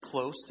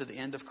close to the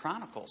end of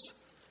Chronicles.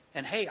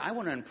 And hey, I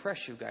want to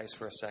impress you guys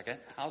for a second.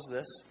 How's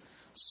this?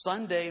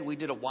 Sunday, we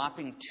did a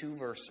whopping 2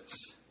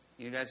 verses.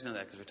 You guys know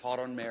that because we taught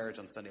on marriage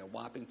on Sunday, a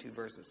whopping 2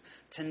 verses.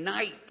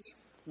 Tonight,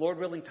 Lord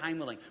willing, time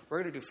willing,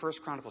 we're going to do 1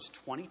 Chronicles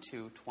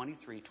 22,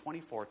 23,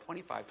 24,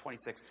 25,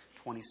 26,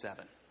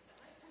 27.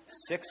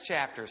 6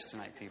 chapters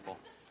tonight, people.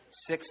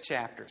 6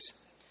 chapters.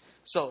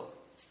 So,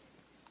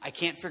 I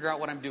can't figure out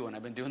what I'm doing.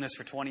 I've been doing this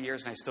for 20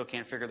 years and I still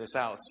can't figure this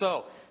out.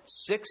 So,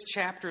 6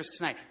 chapters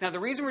tonight. Now, the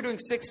reason we're doing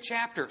 6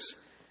 chapters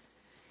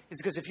is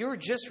because if you were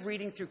just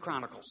reading through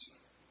Chronicles,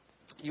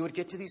 you would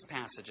get to these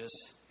passages,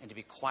 and to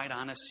be quite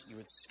honest, you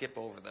would skip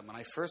over them. When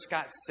I first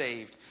got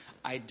saved,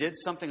 I did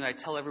something that I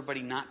tell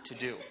everybody not to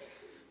do.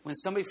 When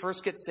somebody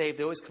first gets saved,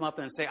 they always come up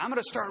and say, I'm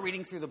going to start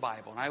reading through the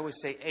Bible. And I always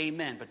say,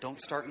 amen, but don't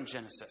start in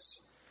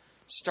Genesis.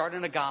 Start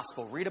in a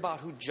gospel. Read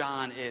about who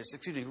John is.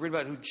 Read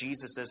about who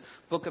Jesus is.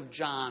 Book of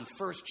John,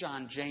 1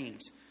 John,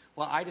 James.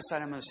 Well, I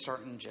decided I'm going to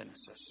start in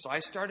Genesis. So I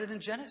started in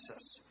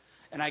Genesis.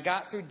 And I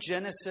got through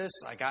Genesis,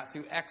 I got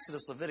through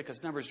Exodus,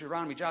 Leviticus, Numbers,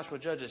 Deuteronomy, Joshua,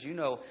 Judges. You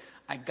know,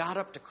 I got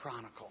up to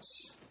Chronicles,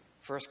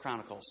 1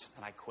 Chronicles,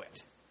 and I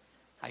quit.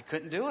 I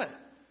couldn't do it.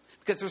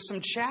 Because there's some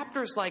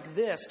chapters like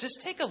this.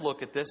 Just take a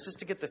look at this, just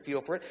to get the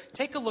feel for it.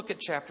 Take a look at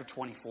chapter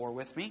 24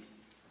 with me.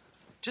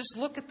 Just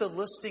look at the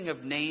listing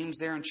of names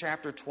there in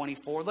chapter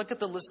 24. Look at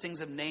the listings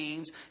of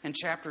names in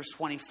chapters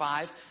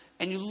 25.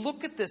 And you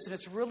look at this, and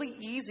it's really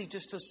easy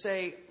just to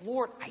say,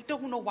 Lord, I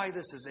don't know why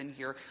this is in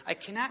here. I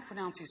cannot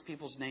pronounce these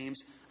people's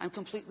names. I'm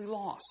completely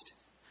lost.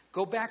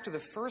 Go back to the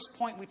first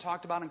point we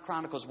talked about in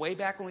Chronicles, way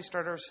back when we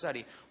started our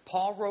study.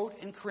 Paul wrote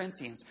in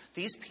Corinthians,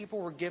 these people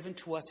were given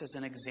to us as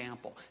an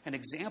example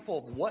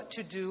of what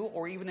to do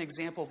or even an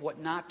example of what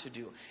not to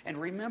do.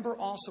 And remember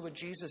also what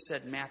Jesus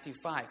said in Matthew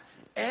 5.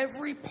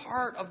 Every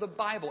part of the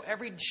Bible,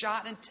 every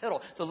jot and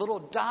tittle, the little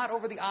dot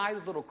over the I,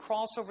 the little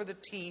cross over the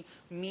T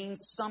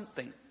means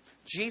something.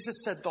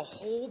 Jesus said the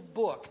whole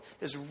book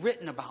is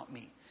written about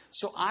me.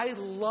 So I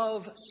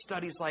love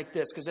studies like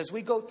this because as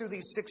we go through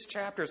these 6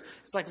 chapters,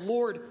 it's like,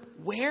 Lord,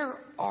 where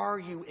are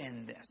you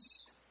in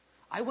this?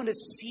 I want to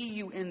see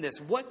you in this.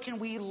 What can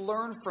we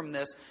learn from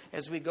this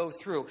as we go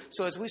through?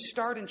 So as we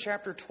start in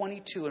chapter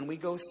 22 and we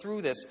go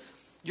through this,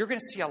 you're going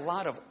to see a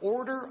lot of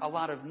order, a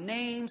lot of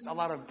names, a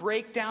lot of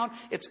breakdown.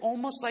 It's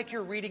almost like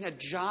you're reading a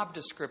job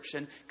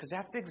description because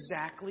that's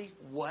exactly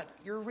what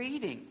you're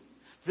reading.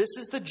 This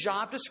is the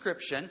job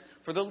description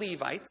for the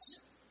Levites,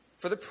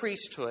 for the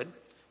priesthood,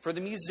 for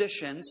the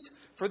musicians,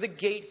 for the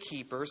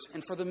gatekeepers,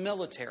 and for the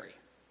military.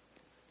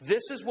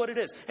 This is what it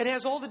is. It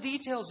has all the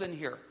details in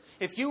here.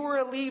 If you were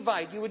a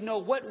Levite, you would know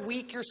what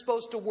week you're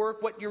supposed to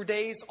work, what your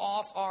days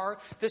off are.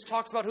 This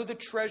talks about who the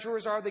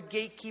treasurers are, the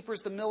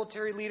gatekeepers, the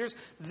military leaders.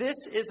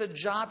 This is a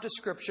job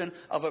description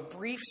of a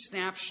brief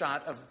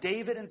snapshot of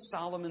David and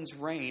Solomon's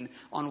reign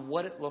on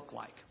what it looked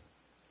like.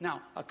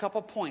 Now, a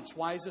couple points.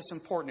 Why is this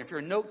important? If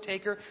you're a note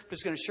taker, I'm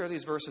just going to share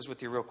these verses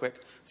with you real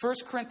quick. 1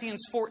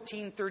 Corinthians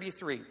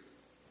 14:33.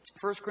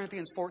 1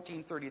 Corinthians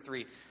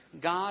 14:33.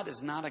 God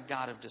is not a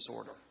God of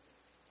disorder.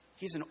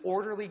 He's an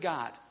orderly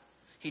God.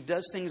 He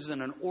does things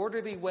in an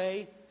orderly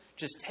way.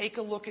 Just take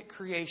a look at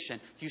creation.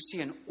 You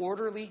see an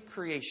orderly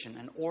creation,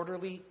 an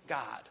orderly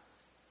God.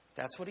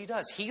 That's what he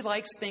does. He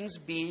likes things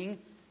being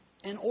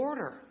in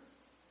order.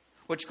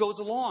 Which goes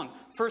along.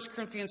 1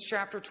 Corinthians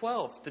chapter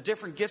 12. The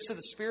different gifts of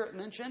the Spirit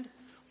mentioned.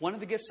 One of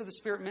the gifts of the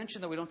Spirit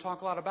mentioned that we don't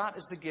talk a lot about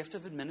is the gift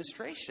of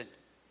administration.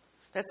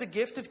 That's a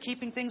gift of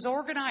keeping things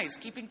organized,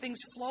 keeping things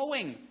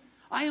flowing.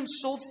 I am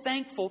so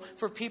thankful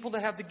for people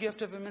that have the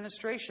gift of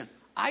administration.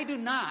 I do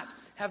not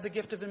have the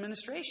gift of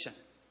administration.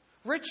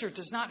 Richard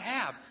does not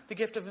have the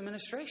gift of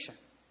administration.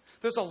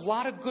 There's a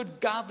lot of good,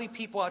 godly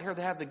people out here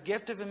that have the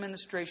gift of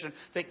administration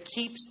that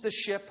keeps the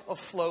ship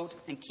afloat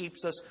and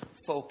keeps us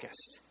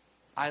focused.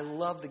 I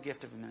love the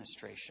gift of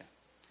administration.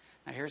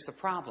 Now here's the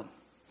problem.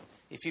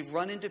 If you've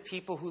run into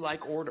people who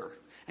like order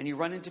and you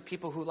run into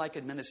people who like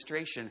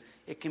administration,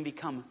 it can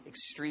become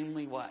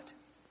extremely what?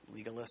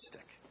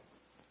 Legalistic.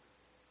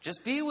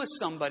 Just be with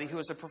somebody who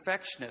is a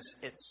perfectionist.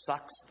 It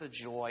sucks the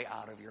joy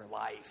out of your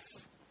life.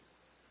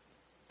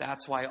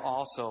 That's why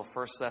also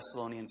 1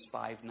 Thessalonians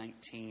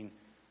 5:19,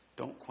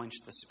 don't quench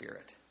the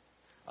Spirit.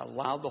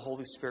 Allow the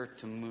Holy Spirit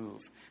to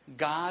move.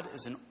 God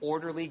is an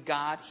orderly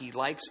God. He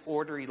likes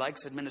order. He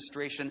likes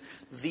administration.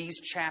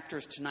 These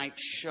chapters tonight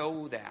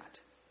show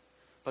that.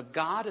 But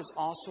God is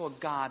also a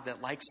God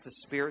that likes the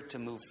Spirit to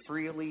move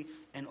freely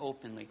and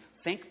openly.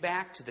 Think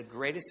back to the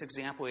greatest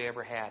example we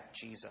ever had,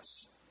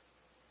 Jesus.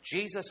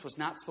 Jesus was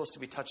not supposed to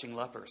be touching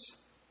lepers,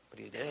 but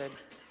he did.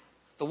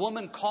 The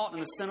woman caught in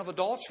the sin of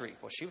adultery,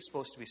 well, she was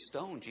supposed to be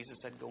stoned. Jesus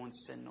said, go and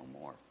sin no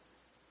more.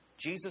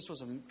 Jesus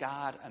was a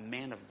God, a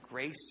man of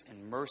grace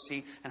and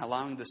mercy and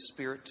allowing the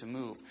Spirit to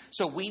move.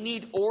 So we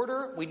need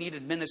order. We need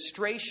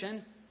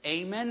administration.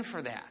 Amen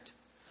for that.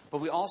 But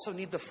we also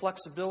need the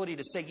flexibility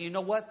to say, you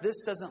know what?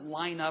 This doesn't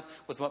line up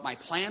with what my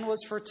plan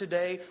was for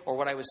today or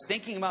what I was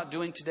thinking about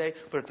doing today.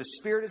 But if the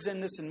Spirit is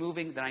in this and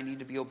moving, then I need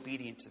to be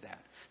obedient to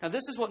that. Now,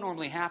 this is what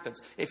normally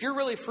happens. If you're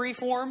really free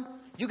form,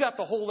 you got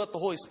the whole let the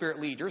Holy Spirit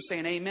lead. You're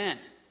saying amen.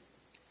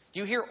 Do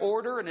you hear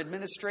order and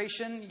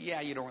administration?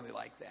 Yeah, you don't really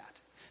like that.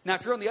 Now,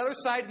 if you're on the other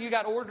side and you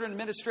got order and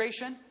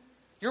administration,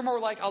 you're more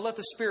like, I'll let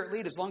the Spirit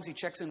lead as long as He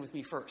checks in with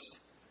me first.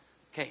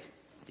 Okay,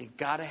 you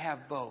got to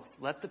have both.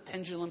 Let the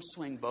pendulum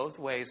swing both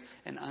ways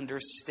and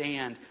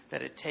understand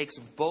that it takes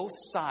both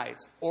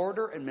sides,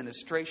 order,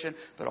 administration,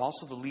 but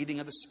also the leading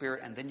of the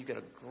Spirit, and then you get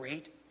a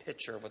great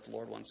picture of what the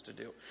Lord wants to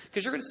do.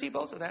 Because you're going to see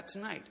both of that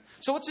tonight.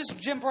 So let's just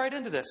jump right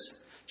into this.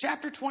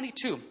 Chapter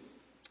 22.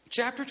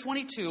 Chapter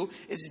 22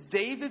 is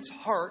David's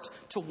heart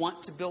to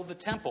want to build the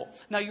temple.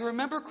 Now, you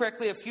remember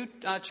correctly a few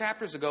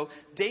chapters ago,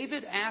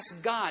 David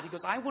asked God, he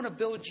goes, I want to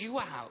build you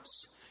a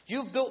house.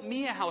 You've built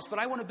me a house, but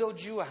I want to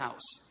build you a house.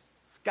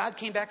 God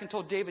came back and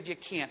told David, you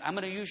can't. I'm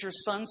going to use your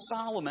son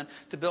Solomon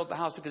to build the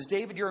house because,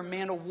 David, you're a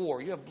man of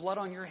war. You have blood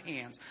on your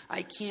hands.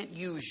 I can't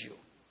use you.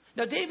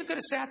 Now, David could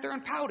have sat there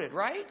and pouted,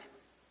 right?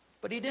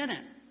 But he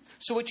didn't.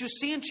 So what you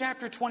see in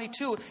chapter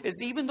 22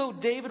 is even though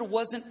David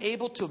wasn't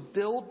able to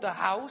build the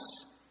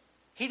house,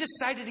 he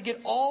decided to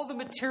get all the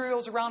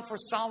materials around for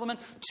Solomon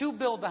to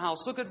build the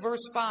house. Look at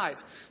verse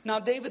 5. Now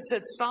David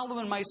said,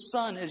 Solomon, my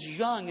son, is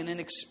young and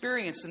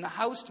inexperienced, and the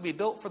house to be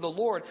built for the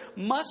Lord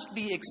must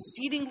be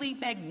exceedingly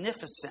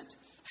magnificent,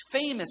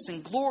 famous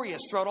and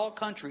glorious throughout all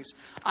countries.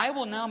 I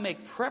will now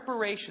make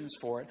preparations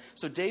for it.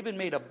 So David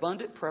made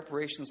abundant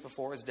preparations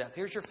before his death.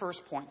 Here's your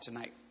first point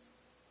tonight.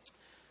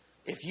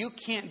 If you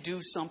can't do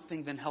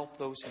something, then help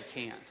those who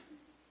can.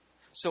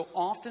 So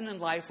often in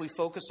life we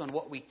focus on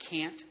what we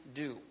can't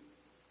do.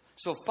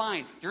 So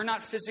fine, you're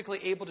not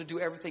physically able to do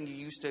everything you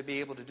used to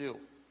be able to do.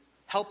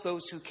 Help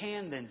those who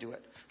can then do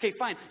it. Okay,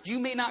 fine. You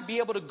may not be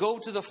able to go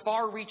to the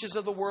far reaches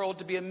of the world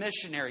to be a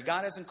missionary.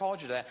 God hasn't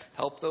called you to that.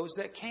 Help those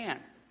that can.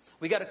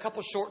 We got a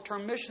couple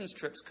short-term missions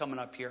trips coming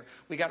up here.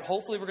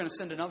 Hopefully we're going to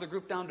send another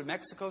group down to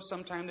Mexico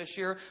sometime this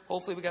year.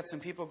 Hopefully we got some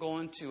people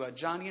going to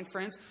Johnny and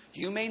Friends.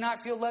 You may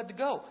not feel led to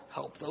go.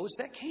 Help those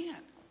that can.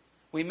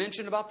 We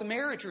mentioned about the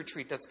marriage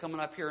retreat that's coming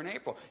up here in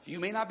April. You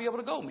may not be able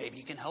to go. Maybe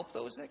you can help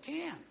those that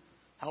can.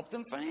 Help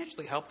them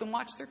financially. Help them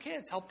watch their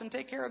kids. Help them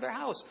take care of their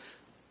house.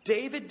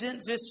 David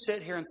didn't just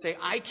sit here and say,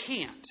 I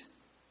can't.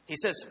 He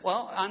says,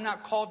 well, I'm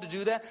not called to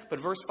do that. But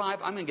verse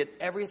 5, I'm going to get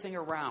everything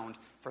around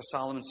for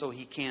Solomon so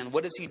he can.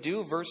 What does he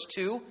do? Verse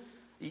 2.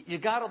 You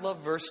got to love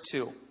verse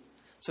 2.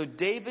 So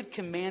David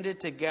commanded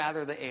to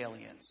gather the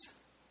aliens.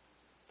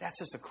 That's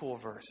just a cool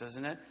verse,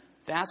 isn't it?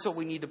 That's what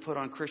we need to put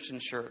on Christian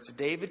shirts.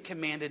 David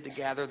commanded to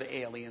gather the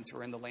aliens who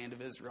are in the land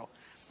of Israel.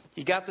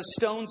 He got the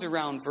stones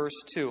around, verse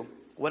 2.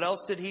 What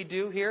else did he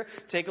do here?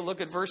 Take a look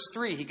at verse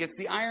 3. He gets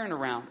the iron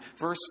around.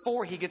 Verse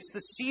 4, he gets the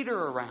cedar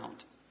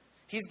around.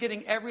 He's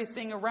getting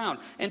everything around.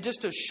 And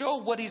just to show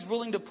what he's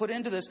willing to put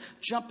into this,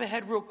 jump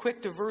ahead real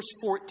quick to verse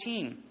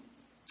 14.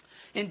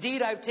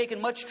 Indeed, I've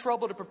taken much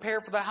trouble to prepare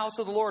for the house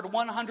of the Lord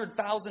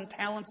 100,000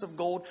 talents of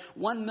gold,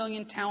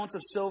 1,000,000 talents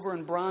of silver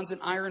and bronze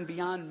and iron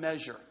beyond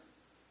measure.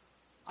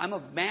 I'm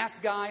a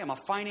math guy. I'm a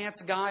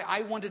finance guy.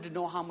 I wanted to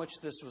know how much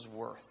this was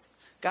worth.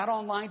 Got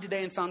online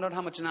today and found out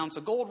how much an ounce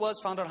of gold was,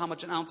 found out how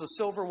much an ounce of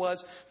silver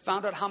was,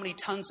 found out how many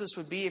tons this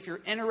would be. If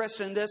you're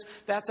interested in this,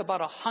 that's about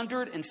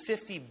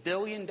 $150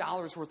 billion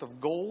worth of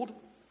gold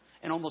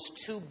and almost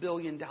 $2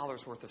 billion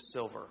worth of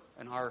silver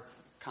in our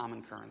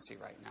common currency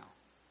right now.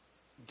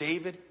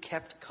 David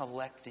kept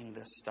collecting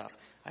this stuff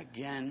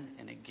again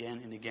and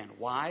again and again.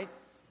 Why?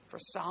 For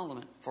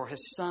Solomon, for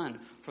his son,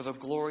 for the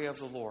glory of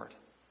the Lord.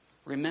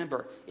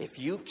 Remember, if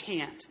you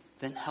can't,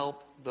 then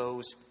help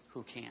those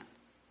who can.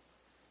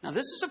 Now,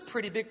 this is a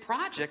pretty big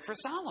project for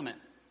Solomon.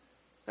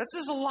 This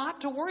is a lot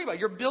to worry about.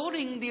 You're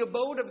building the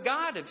abode of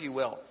God, if you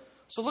will.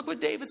 So look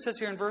what David says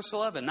here in verse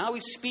 11. Now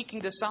he's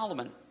speaking to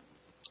Solomon.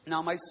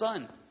 Now, my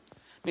son,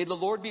 may the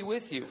Lord be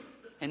with you,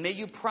 and may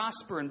you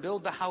prosper and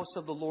build the house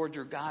of the Lord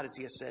your God, as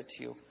he has said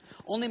to you.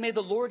 Only may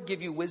the Lord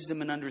give you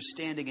wisdom and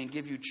understanding and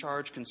give you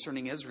charge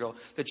concerning Israel,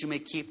 that you may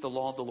keep the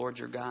law of the Lord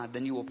your God.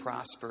 Then you will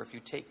prosper if you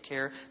take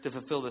care to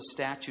fulfill the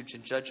statutes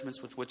and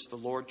judgments with which the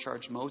Lord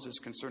charged Moses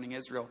concerning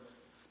Israel.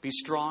 Be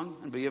strong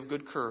and be of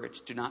good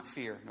courage. Do not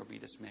fear nor be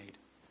dismayed.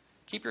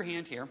 Keep your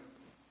hand here.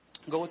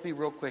 Go with me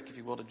real quick, if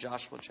you will, to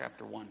Joshua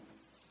chapter 1.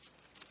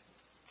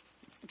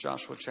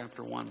 Joshua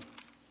chapter 1.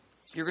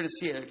 You're going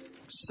to see a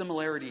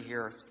similarity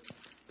here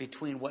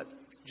between what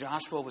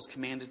Joshua was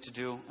commanded to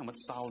do and what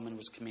Solomon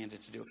was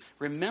commanded to do.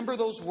 Remember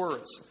those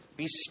words.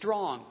 Be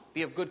strong.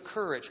 Be of good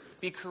courage.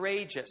 Be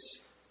courageous.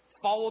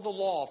 Follow the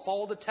law.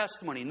 Follow the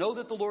testimony. Know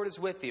that the Lord is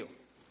with you.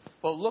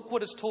 Well, look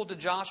what is told to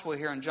Joshua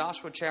here in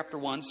Joshua chapter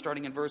 1,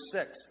 starting in verse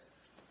 6.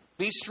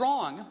 Be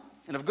strong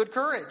and of good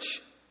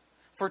courage.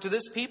 For to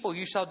this people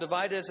you shall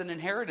divide as an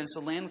inheritance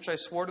the land which I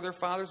swore to their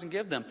fathers and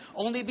give them.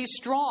 Only be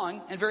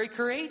strong and very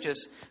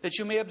courageous, that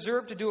you may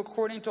observe to do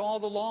according to all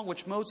the law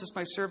which Moses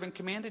my servant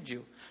commanded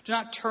you. Do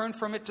not turn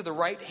from it to the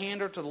right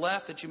hand or to the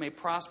left, that you may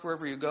prosper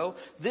wherever you go.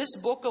 This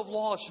book of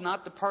law shall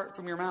not depart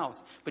from your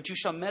mouth, but you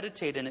shall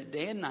meditate in it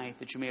day and night,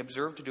 that you may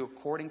observe to do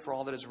according for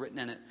all that is written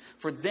in it.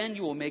 For then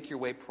you will make your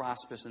way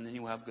prosperous, and then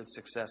you will have good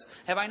success.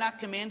 Have I not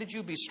commanded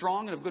you, be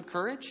strong and of good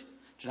courage?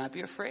 Do not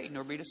be afraid,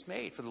 nor be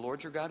dismayed, for the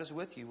Lord your God is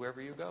with you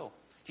wherever you go.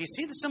 Do you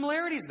see the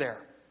similarities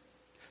there?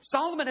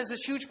 Solomon has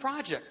this huge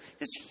project.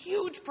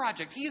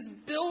 He is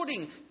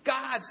building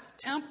God's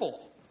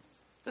temple.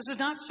 This is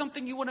not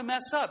something you want to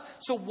mess up.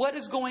 So what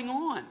is going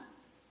on?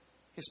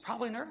 He's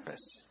probably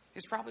nervous.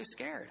 He's probably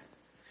scared.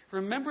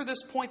 Remember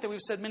this point that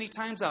we've said many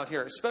times out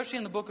here, especially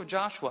in the book of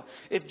Joshua.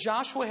 If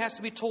Joshua has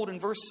to be told in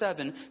verse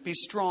 7, be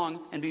strong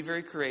and be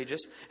very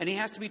courageous, and he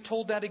has to be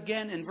told that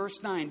again in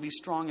verse 9, be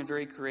strong and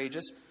very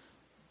courageous,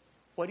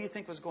 what do you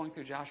think was going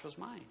through Joshua's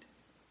mind?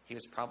 He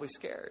was probably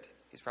scared.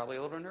 He's probably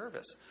a little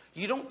nervous.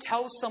 You don't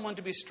tell someone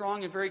to be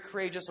strong and very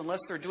courageous unless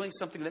they're doing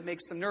something that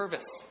makes them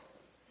nervous.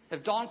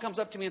 If Dawn comes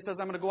up to me and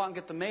says, I'm going to go out and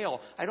get the mail,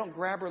 I don't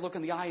grab her, look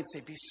in the eye and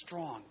say, be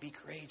strong, be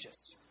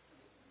courageous.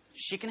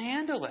 She can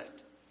handle it.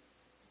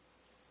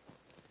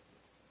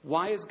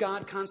 Why is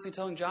God constantly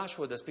telling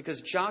Joshua this?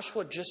 Because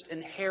Joshua just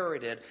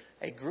inherited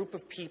a group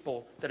of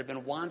people that have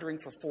been wandering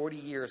for 40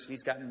 years. And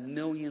he's got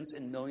millions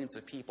and millions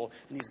of people.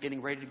 And he's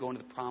getting ready to go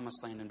into the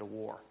promised land into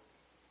war.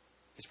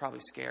 He's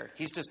probably scared.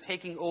 He's just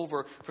taking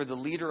over for the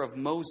leader of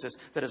Moses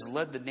that has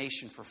led the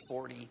nation for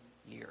 40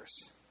 years.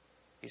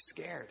 He's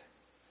scared.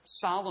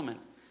 Solomon,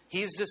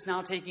 he's just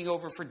now taking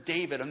over for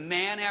David, a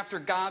man after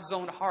God's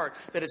own heart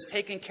that has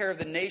taken care of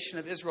the nation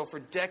of Israel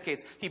for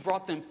decades. He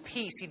brought them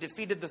peace. He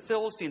defeated the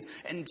Philistines.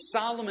 And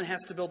Solomon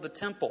has to build the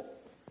temple.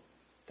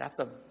 That's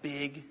a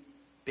big,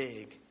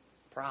 big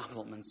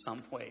problem in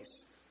some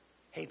ways.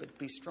 Hey, but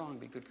be strong,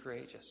 be good,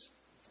 courageous.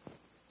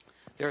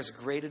 There's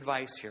great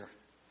advice here.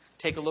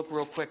 Take a look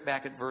real quick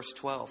back at verse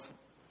 12.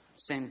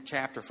 Same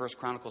chapter, 1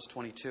 Chronicles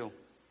 22.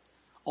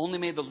 Only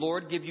may the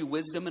Lord give you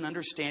wisdom and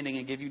understanding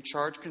and give you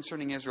charge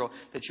concerning Israel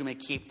that you may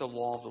keep the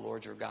law of the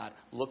Lord your God.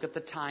 Look at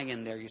the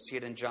tie-in there. You see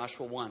it in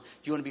Joshua 1. Do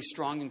you want to be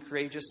strong and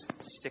courageous?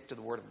 Stick to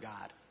the Word of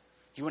God.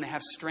 Do you want to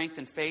have strength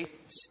and faith?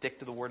 Stick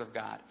to the Word of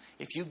God.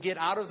 If you get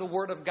out of the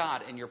Word of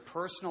God in your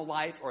personal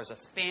life or as a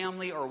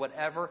family or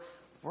whatever,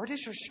 where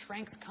does your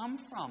strength come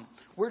from?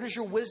 Where does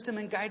your wisdom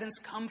and guidance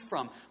come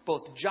from?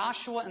 Both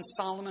Joshua and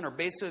Solomon are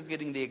basically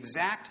getting the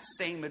exact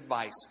same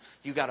advice.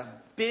 You got a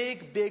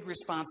big, big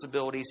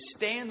responsibility.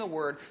 Stay in the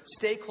Word.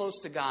 Stay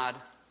close to God.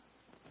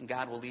 And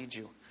God will lead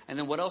you. And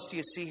then what else do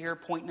you see here?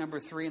 Point number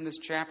 3 in this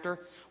chapter.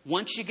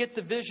 Once you get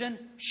the vision,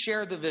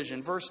 share the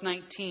vision. Verse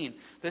 19.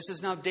 This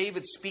is now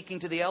David speaking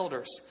to the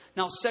elders.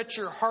 Now set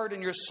your heart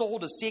and your soul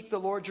to seek the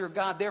Lord your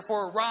God.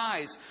 Therefore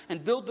arise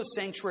and build the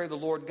sanctuary of the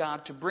Lord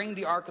God to bring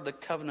the ark of the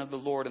covenant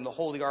of the Lord and the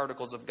holy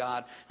articles of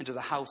God into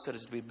the house that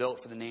is to be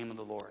built for the name of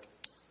the Lord.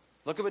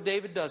 Look at what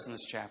David does in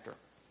this chapter.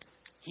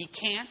 He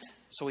can't,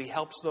 so he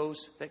helps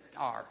those that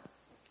are.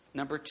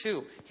 Number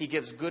 2, he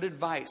gives good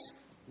advice.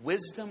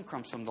 Wisdom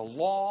comes from the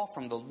law,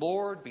 from the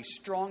Lord. Be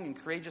strong and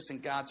courageous in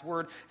God's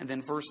word. And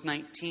then verse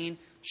 19,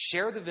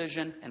 share the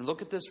vision. And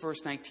look at this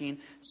verse 19.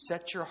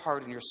 Set your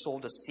heart and your soul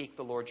to seek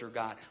the Lord your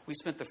God. We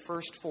spent the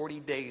first 40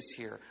 days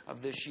here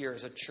of this year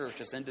as a church,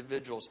 as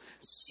individuals,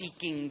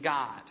 seeking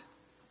God.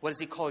 What has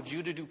he called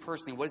you to do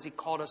personally? What has he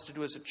called us to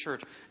do as a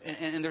church?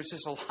 And there's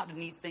just a lot of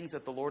neat things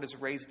that the Lord has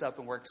raised up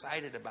and we're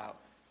excited about.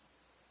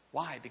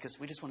 Why? Because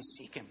we just want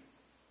to seek him.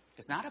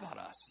 It's not about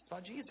us. It's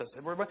about Jesus.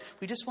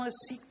 We just want to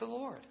seek the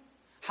Lord.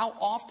 How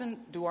often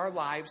do our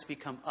lives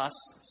become us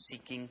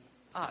seeking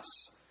us?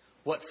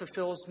 What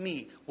fulfills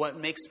me? What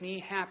makes me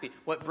happy?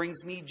 What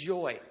brings me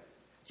joy?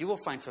 You will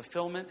find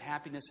fulfillment,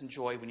 happiness, and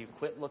joy when you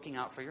quit looking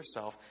out for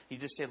yourself. You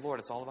just say, Lord,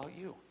 it's all about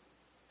you.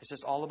 It's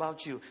just all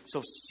about you.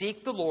 So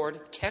seek the Lord,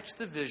 catch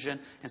the vision,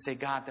 and say,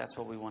 God, that's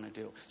what we want to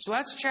do. So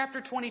that's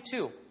chapter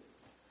 22.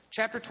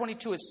 Chapter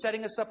 22 is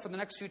setting us up for the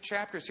next few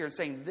chapters here and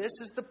saying, this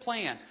is the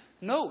plan.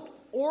 Note,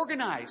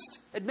 organized,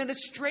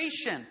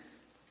 administration,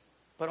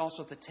 but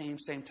also at the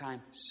same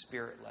time,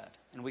 Spirit-led.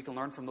 And we can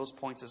learn from those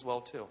points as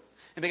well, too.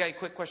 And we got any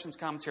quick questions,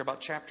 comments here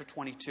about chapter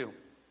 22.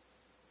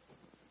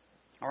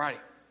 All righty,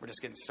 we're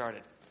just getting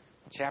started.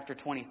 Chapter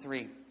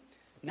 23.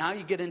 Now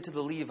you get into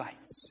the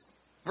Levites.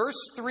 Verse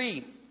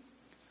 3.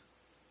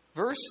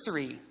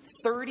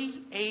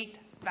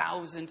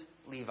 38,000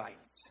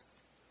 Levites.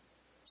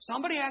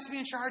 Somebody has to be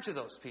in charge of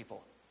those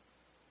people.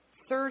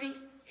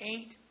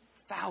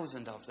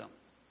 38,000 of them.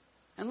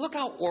 And look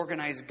how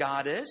organized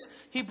God is.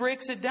 He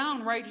breaks it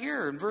down right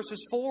here in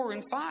verses 4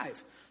 and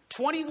 5.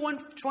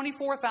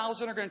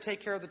 24,000 are going to take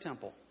care of the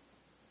temple.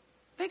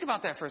 Think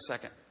about that for a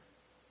second.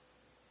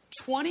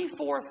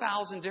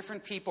 24,000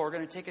 different people are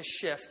going to take a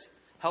shift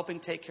helping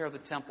take care of the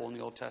temple in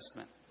the Old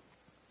Testament.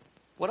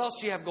 What else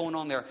do you have going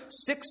on there?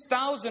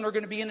 6,000 are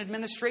going to be in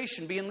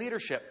administration, be in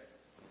leadership.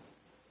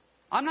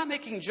 I'm not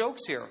making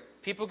jokes here.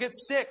 People get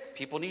sick.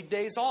 People need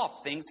days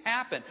off. Things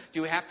happen.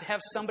 You have to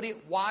have somebody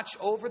watch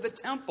over the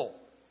temple.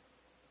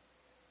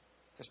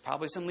 There's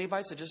probably some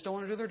Levites that just don't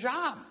want to do their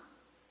job.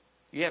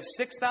 You have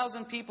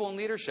 6,000 people in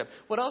leadership.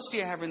 What else do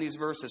you have in these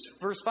verses?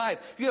 Verse 5,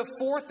 you have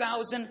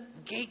 4,000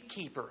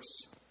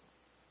 gatekeepers.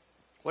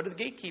 What do the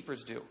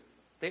gatekeepers do?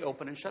 They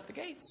open and shut the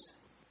gates.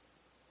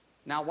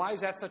 Now, why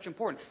is that such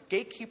important?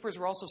 Gatekeepers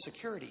are also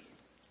security.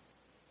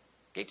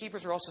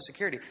 Gatekeepers are also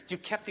security. You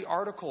kept the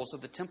articles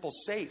of the temple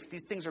safe.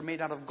 These things are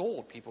made out of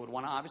gold. People would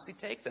want to obviously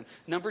take them.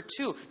 Number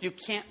 2, you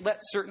can't let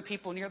certain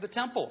people near the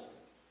temple.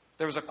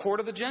 There was a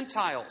court of the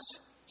Gentiles.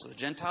 So the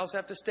Gentiles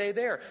have to stay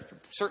there.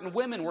 Certain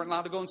women weren't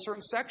allowed to go in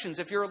certain sections.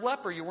 If you're a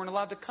leper, you weren't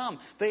allowed to come.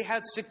 They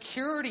had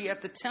security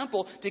at the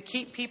temple to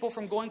keep people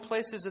from going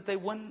places that they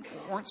weren't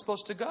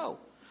supposed to go.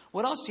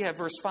 What else do you have?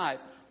 Verse 5.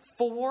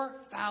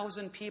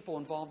 4,000 people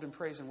involved in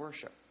praise and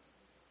worship.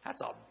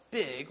 That's a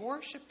big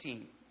worship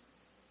team.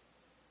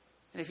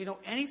 And if you know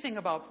anything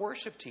about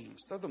worship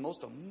teams, they're the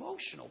most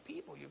emotional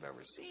people you've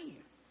ever seen.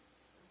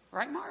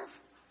 Right, Marv?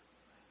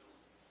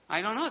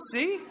 I don't know.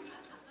 See?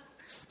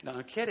 No,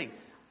 I'm kidding.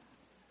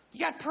 You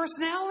got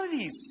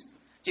personalities.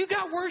 You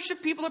got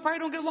worship people that probably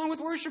don't get along with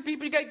worship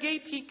people. You got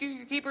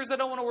gatekeepers that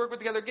don't want to work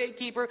with the other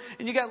gatekeeper.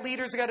 And you got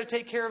leaders that got to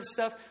take care of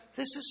stuff.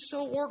 This is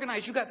so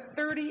organized. You got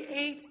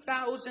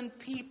 38,000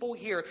 people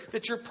here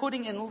that you're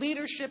putting in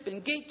leadership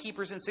and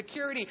gatekeepers and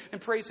security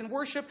and praise and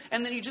worship.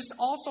 And then you just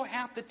also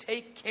have to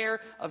take care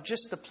of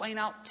just the plain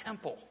out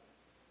temple.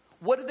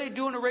 What did they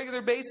do on a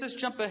regular basis?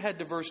 Jump ahead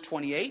to verse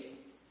 28.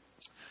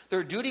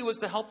 Their duty was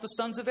to help the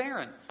sons of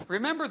Aaron.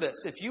 Remember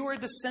this. If you were a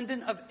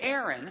descendant of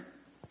Aaron,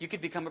 you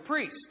could become a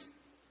priest.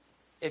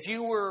 If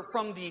you were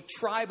from the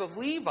tribe of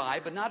Levi,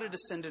 but not a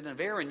descendant of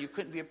Aaron, you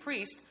couldn't be a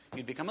priest.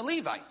 You'd become a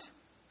Levite.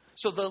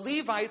 So the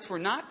Levites were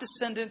not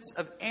descendants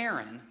of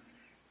Aaron,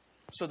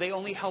 so they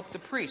only helped the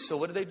priests. So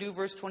what did they do?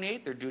 Verse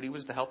 28, their duty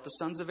was to help the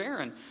sons of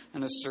Aaron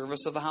in the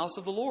service of the house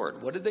of the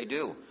Lord. What did they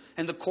do?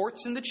 In the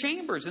courts and the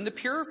chambers, in the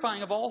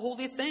purifying of all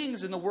holy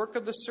things, in the work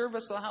of the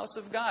service of the house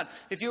of God.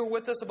 If you were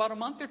with us about a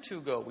month or two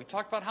ago, we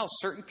talked about how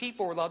certain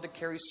people were allowed to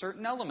carry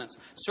certain elements.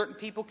 Certain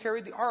people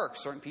carried the ark.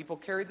 Certain people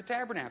carried the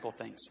tabernacle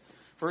things.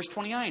 Verse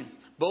 29,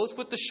 both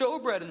with the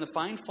showbread and the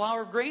fine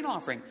flour of grain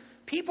offering.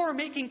 People are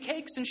making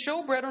cakes and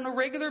showbread on a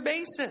regular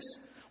basis.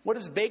 What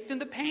is baked in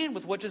the pan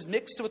with what is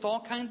mixed with all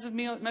kinds of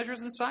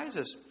measures and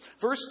sizes.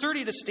 Verse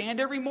 30, to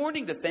stand every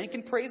morning to thank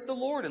and praise the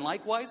Lord, and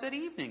likewise at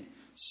evening.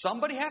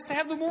 Somebody has to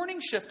have the morning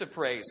shift of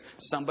praise.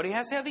 Somebody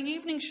has to have the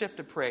evening shift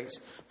of praise.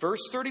 Verse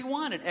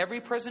 31, at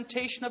every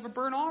presentation of a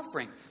burnt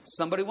offering.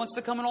 Somebody wants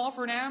to come and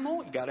offer an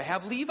animal. You got to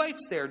have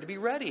Levites there to be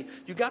ready.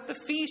 You got the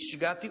feast. You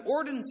got the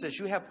ordinances.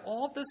 You have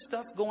all this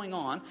stuff going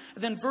on.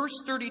 And then verse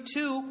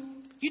 32,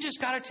 you just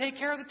got to take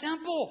care of the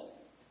temple.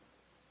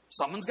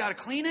 Someone's got to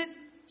clean it.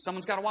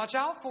 Someone's got to watch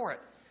out for it.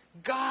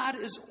 God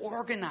is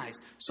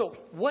organized. So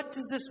what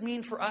does this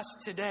mean for us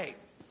today?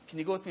 Can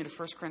you go with me to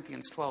 1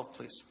 Corinthians 12,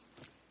 please?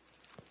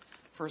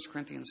 1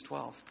 Corinthians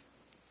 12.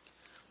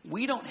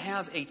 We don't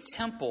have a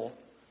temple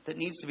that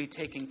needs to be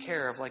taken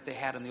care of like they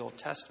had in the Old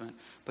Testament.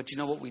 But you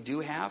know what we do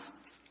have?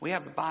 We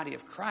have the body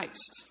of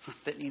Christ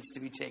that needs to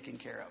be taken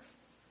care of.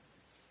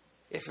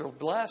 If you're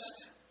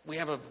blessed, we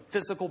have a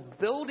physical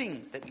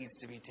building that needs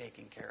to be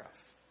taken care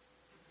of.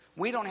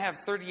 We don't have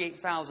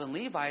 38,000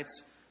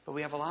 Levites, but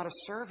we have a lot of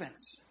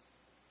servants.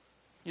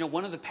 You know,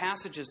 one of the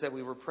passages that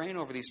we were praying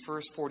over these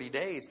first 40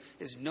 days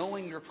is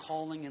knowing your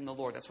calling in the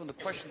Lord. That's one of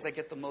the questions I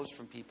get the most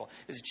from people.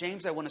 Is,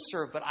 James, I want to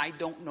serve, but I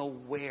don't know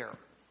where.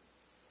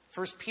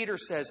 1 Peter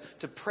says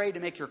to pray to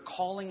make your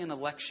calling and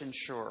election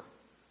sure.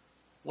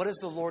 What has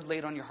the Lord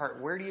laid on your heart?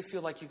 Where do you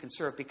feel like you can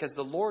serve? Because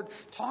the Lord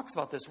talks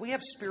about this. We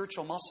have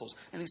spiritual muscles,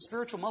 and these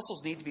spiritual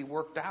muscles need to be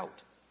worked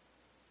out.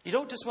 You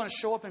don't just want to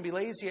show up and be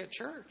lazy at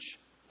church.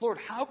 Lord,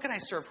 how can I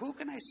serve? Who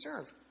can I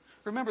serve?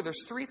 Remember,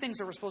 there's three things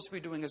that we're supposed to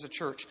be doing as a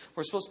church.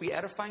 We're supposed to be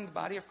edifying the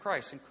body of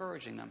Christ,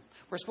 encouraging them.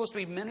 We're supposed to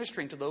be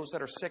ministering to those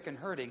that are sick and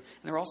hurting.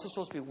 And they're also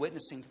supposed to be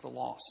witnessing to the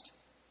lost.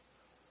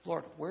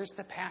 Lord, where's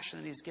the passion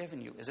that He's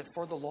given you? Is it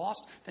for the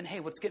lost? Then,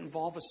 hey, let's get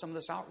involved with some of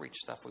this outreach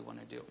stuff we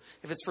want to do.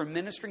 If it's for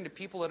ministering to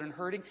people that are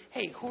hurting,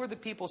 hey, who are the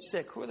people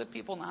sick? Who are the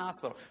people in the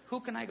hospital? Who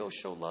can I go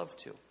show love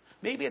to?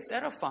 Maybe it's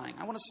edifying.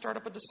 I want to start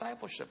up a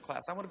discipleship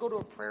class. I want to go to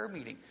a prayer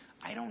meeting.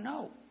 I don't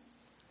know.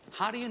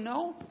 How do you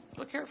know?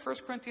 Look here at 1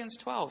 Corinthians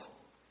 12.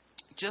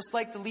 Just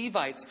like the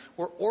Levites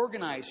were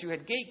organized, you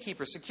had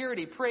gatekeepers,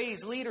 security,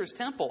 praise, leaders,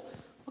 temple.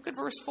 Look at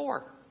verse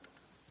 4.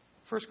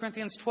 1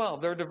 Corinthians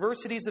 12. There are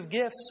diversities of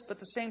gifts, but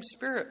the same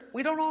Spirit.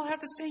 We don't all have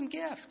the same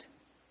gift.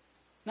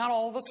 Not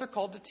all of us are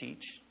called to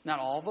teach. Not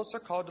all of us are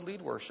called to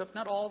lead worship.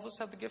 Not all of us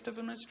have the gift of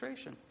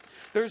administration.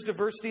 There's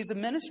diversities of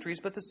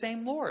ministries, but the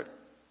same Lord.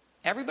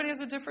 Everybody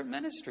has a different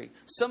ministry.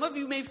 Some of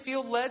you may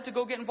feel led to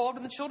go get involved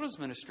in the children's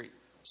ministry.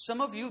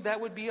 Some of you,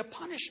 that would be a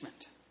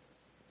punishment.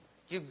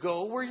 You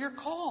go where you're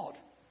called.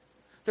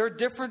 There are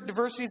different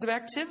diversities of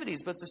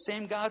activities, but it's the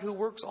same God who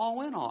works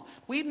all in all.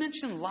 We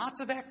mentioned lots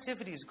of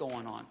activities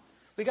going on.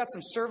 We got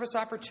some service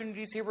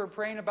opportunities here we're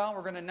praying about.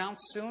 We're going to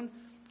announce soon.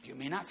 You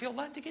may not feel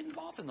led to get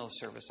involved in those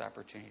service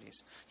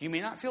opportunities. You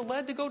may not feel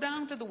led to go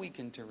down to the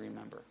weekend to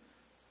remember.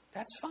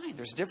 That's fine.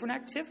 There's different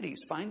activities.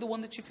 Find the one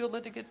that you feel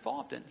led to get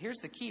involved in. Here's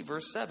the key,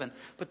 verse 7.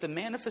 But the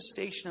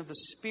manifestation of the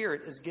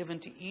Spirit is given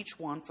to each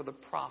one for the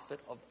profit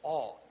of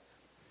all.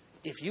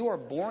 If you are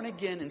born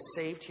again and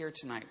saved here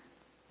tonight,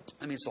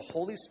 that means the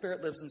Holy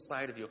Spirit lives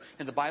inside of you.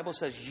 And the Bible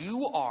says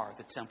you are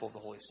the temple of the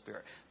Holy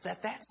Spirit.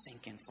 Let that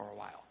sink in for a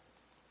while.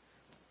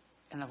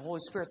 And the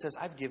Holy Spirit says,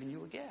 I've given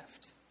you a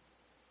gift.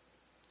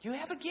 You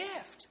have a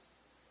gift.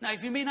 Now,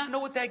 if you may not know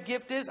what that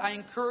gift is, I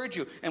encourage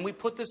you, and we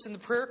put this in the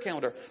prayer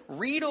calendar,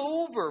 read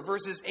over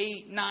verses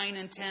 8, 9,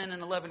 and 10,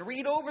 and 11.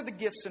 Read over the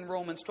gifts in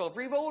Romans 12.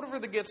 Read over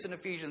the gifts in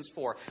Ephesians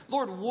 4.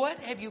 Lord, what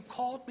have you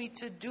called me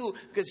to do?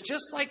 Because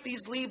just like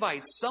these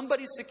Levites,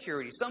 somebody's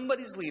security,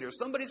 somebody's leader,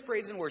 somebody's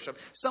praise and worship,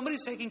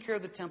 somebody's taking care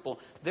of the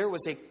temple, there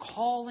was a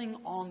calling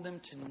on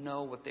them to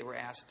know what they were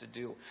asked to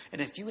do.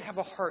 And if you have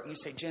a heart and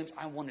you say, James,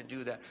 I want to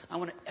do that. I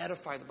want to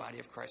edify the body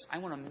of Christ. I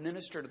want to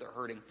minister to the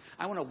hurting.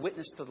 I want to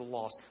witness to the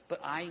lost. But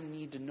I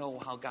need to know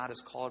how God has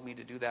called me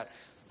to do that.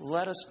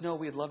 Let us know.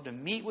 We'd love to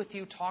meet with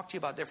you, talk to you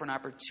about different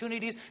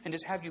opportunities, and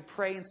just have you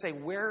pray and say,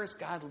 where is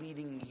God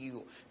leading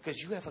you?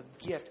 Because you have a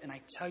gift. And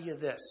I tell you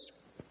this,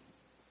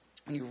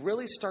 when you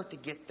really start to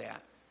get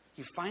that,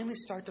 you finally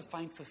start to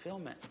find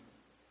fulfillment.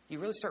 You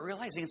really start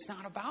realizing it's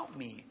not about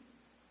me.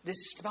 This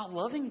is about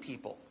loving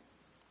people.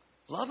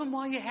 Love them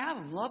while you have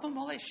them. Love them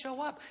while they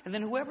show up. And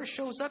then whoever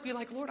shows up, you're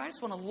like, Lord, I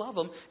just want to love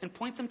them and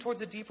point them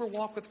towards a deeper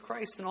walk with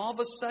Christ. And all of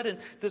a sudden,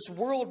 this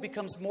world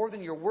becomes more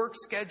than your work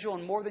schedule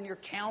and more than your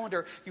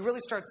calendar. You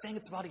really start saying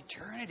it's about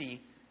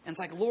eternity. And it's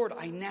like, Lord,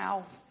 I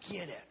now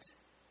get it.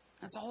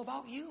 And it's all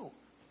about you,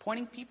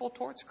 pointing people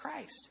towards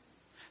Christ.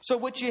 So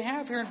what you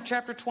have here in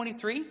chapter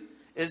 23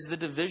 is the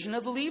division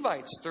of the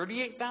Levites,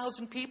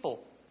 38,000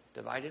 people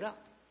divided up.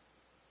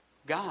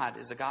 God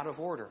is a God of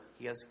order.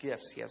 He has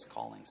gifts. He has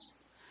callings.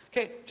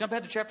 Okay, jump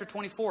ahead to chapter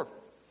 24.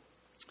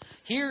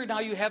 Here now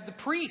you have the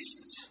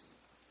priests.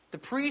 The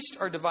priests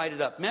are divided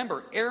up.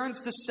 Remember,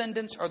 Aaron's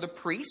descendants are the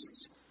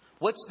priests.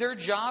 What's their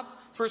job?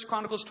 1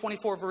 Chronicles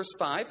 24, verse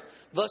 5.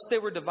 Thus they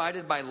were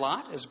divided by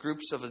lot as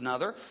groups of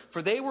another.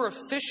 For they were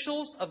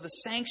officials of the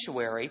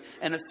sanctuary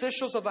and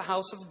officials of the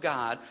house of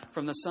God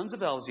from the sons of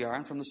Elzar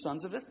and from the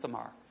sons of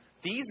Ithamar.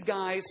 These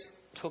guys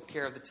took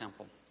care of the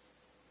temple.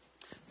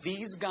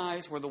 These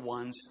guys were the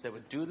ones that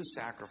would do the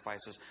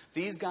sacrifices.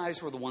 These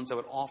guys were the ones that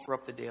would offer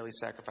up the daily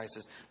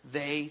sacrifices.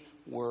 They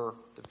were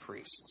the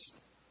priests.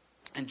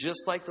 And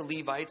just like the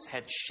Levites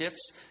had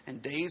shifts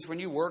and days when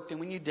you worked and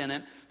when you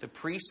didn't, the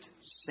priest,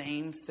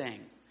 same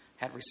thing,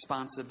 had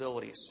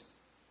responsibilities.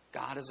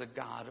 God is a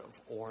God of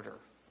order.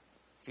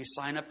 If you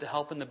sign up to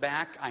help in the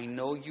back, I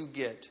know you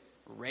get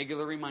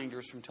regular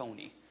reminders from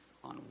Tony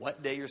on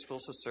what day you're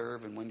supposed to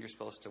serve and when you're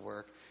supposed to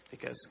work,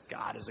 because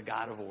God is a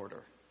God of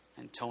order.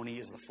 And Tony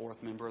is the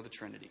fourth member of the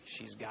Trinity.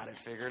 She's got it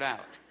figured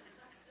out.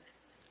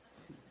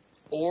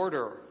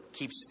 Order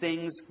keeps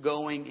things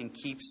going and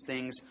keeps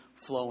things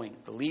flowing.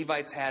 The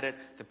Levites had it,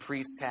 the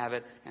priests have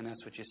it, and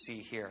that's what you see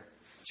here.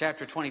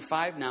 Chapter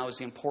 25 now is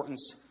the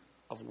importance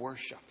of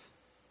worship.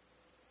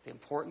 The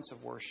importance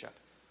of worship.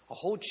 A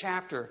whole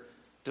chapter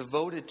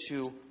devoted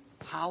to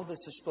how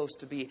this is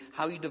supposed to be,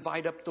 how you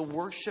divide up the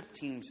worship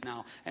teams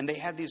now. And they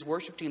had these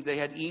worship teams. They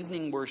had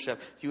evening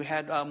worship. You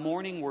had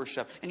morning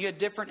worship. And you had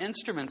different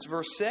instruments.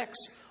 Verse 6,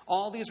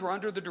 all these were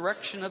under the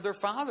direction of their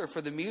father.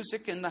 For the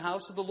music in the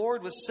house of the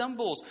Lord was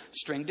cymbals,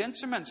 stringed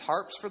instruments,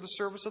 harps for the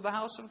service of the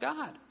house of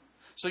God.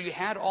 So you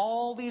had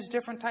all these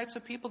different types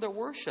of people that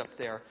worship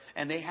there.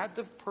 And they had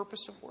the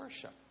purpose of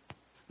worship.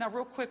 Now,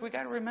 real quick, we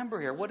got to remember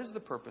here, what is the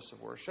purpose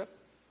of worship?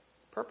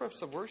 The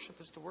purpose of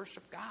worship is to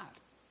worship God.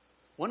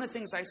 One of the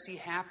things I see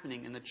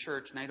happening in the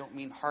church, and I don't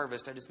mean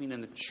Harvest, I just mean in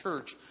the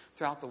church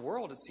throughout the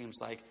world, it seems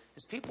like,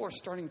 is people are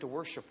starting to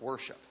worship.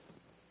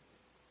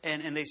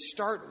 And they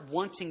start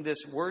wanting this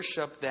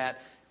worship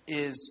that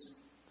is,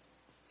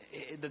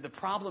 the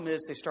problem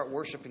is they start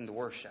worshiping the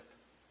worship.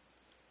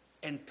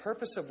 And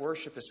purpose of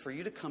worship is for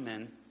you to come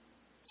in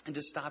and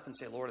just stop and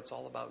say, Lord, it's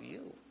all about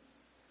you.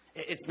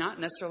 It's not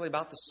necessarily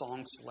about the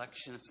song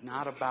selection. It's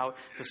not about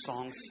the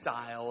song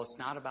style. It's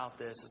not about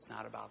this. It's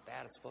not about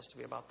that. It's supposed to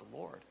be about the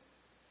Lord.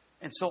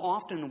 And so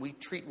often we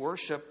treat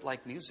worship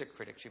like music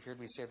critics. You've heard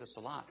me say this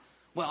a lot.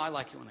 Well, I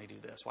like it when they do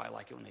this. Well, I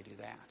like it when they do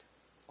that.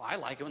 Well, I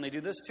like it when they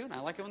do this too, and I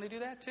like it when they do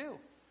that too.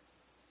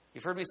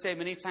 You've heard me say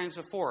many times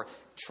before,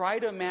 try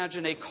to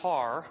imagine a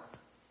car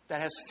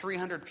that has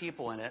 300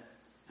 people in it,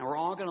 and we're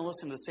all going to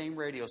listen to the same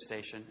radio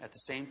station at the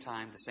same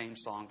time, the same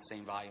song, the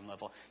same volume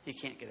level. You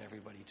can't get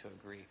everybody to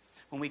agree.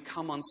 When we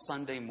come on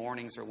Sunday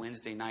mornings or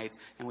Wednesday nights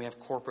and we have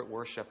corporate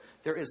worship,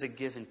 there is a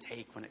give and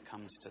take when it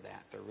comes to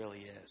that. There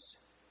really is.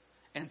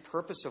 And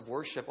purpose of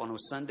worship on a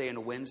Sunday and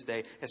a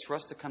Wednesday is for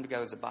us to come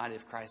together as a body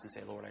of Christ and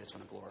say, Lord, I just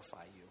want to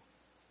glorify you.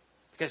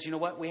 Because you know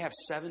what? We have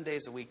 7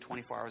 days a week,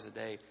 24 hours a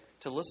day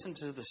to listen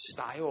to the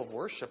style of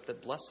worship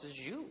that blesses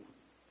you.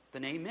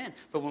 Then amen.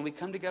 But when we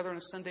come together on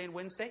a Sunday and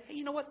Wednesday, hey,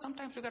 you know what?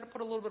 Sometimes we've got to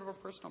put a little bit of our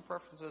personal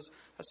preferences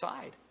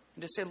aside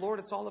and just say, Lord,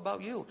 it's all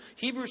about you.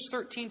 Hebrews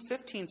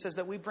 13:15 says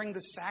that we bring the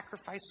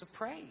sacrifice of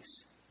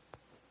praise.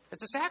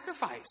 It's a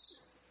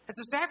sacrifice. It's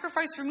a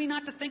sacrifice for me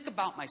not to think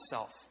about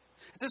myself.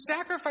 It's a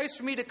sacrifice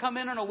for me to come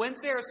in on a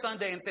Wednesday or a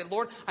Sunday and say,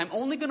 Lord, I'm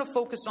only going to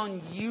focus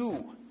on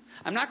you.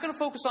 I'm not going to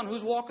focus on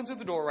who's walking through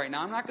the door right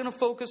now. I'm not going to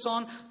focus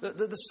on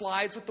the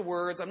slides with the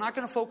words. I'm not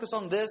going to focus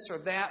on this or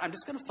that. I'm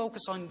just going to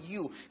focus on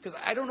you. Because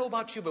I don't know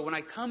about you, but when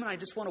I come and I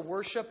just want to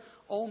worship,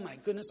 oh my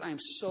goodness, I am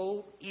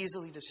so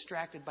easily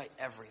distracted by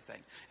everything.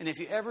 And if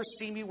you ever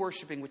see me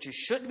worshiping, which you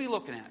shouldn't be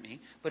looking at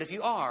me, but if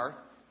you are,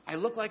 I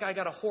look like I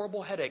got a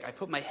horrible headache. I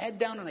put my head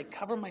down and I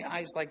cover my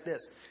eyes like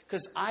this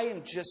because I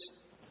am just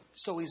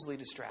so easily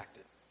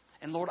distracted.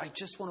 And Lord, I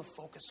just want to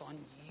focus on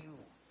you.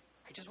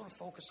 I just want to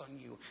focus on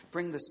you.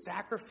 Bring the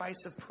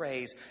sacrifice of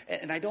praise.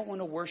 And I don't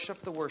want to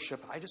worship the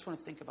worship. I just want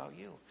to think about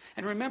you.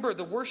 And remember,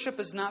 the worship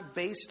is not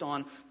based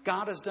on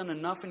God has done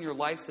enough in your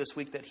life this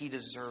week that he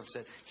deserves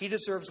it. He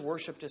deserves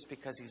worship just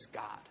because he's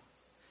God.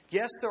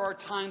 Yes, there are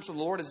times when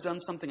the Lord has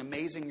done something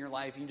amazing in your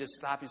life. You just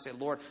stop and say,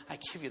 Lord, I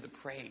give you the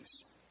praise.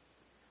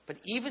 But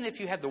even if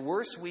you had the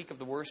worst week of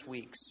the worst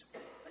weeks,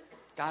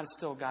 God is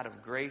still a God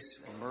of grace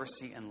and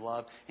mercy and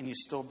love, and you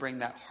still bring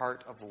that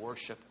heart of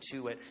worship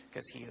to it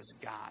because he is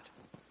God.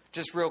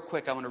 Just real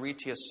quick, I want to read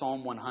to you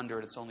Psalm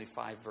 100. It's only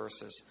 5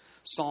 verses.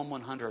 Psalm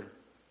 100.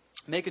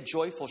 Make a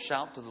joyful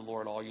shout to the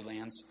Lord, all you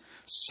lands.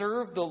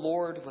 Serve the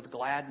Lord with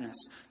gladness.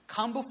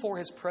 Come before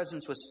his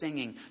presence with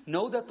singing.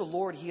 Know that the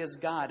Lord, he is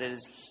God. It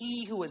is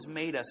he who has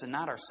made us and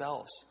not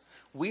ourselves.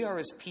 We are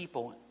his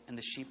people and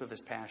the sheep of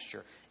his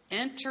pasture.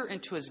 Enter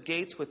into his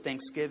gates with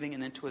thanksgiving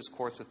and into his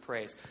courts with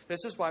praise.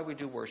 This is why we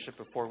do worship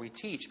before we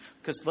teach.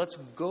 Because let's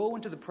go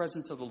into the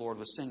presence of the Lord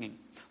with singing.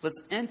 Let's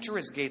enter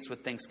his gates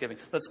with thanksgiving.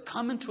 Let's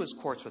come into his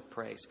courts with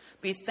praise.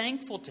 Be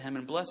thankful to him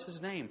and bless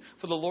his name.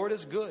 For the Lord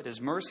is good.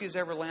 His mercy is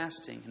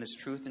everlasting. And his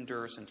truth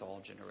endures into all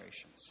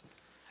generations.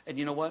 And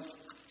you know what?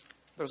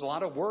 There's a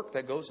lot of work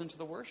that goes into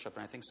the worship.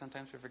 And I think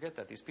sometimes we forget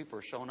that. These people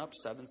are showing up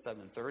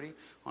 7:30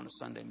 on a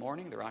Sunday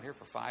morning. They're out here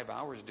for 5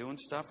 hours doing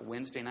stuff.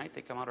 Wednesday night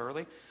they come out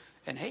early.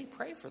 And hey,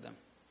 pray for them.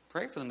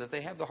 Pray for them that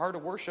they have the heart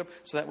of worship.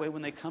 So that way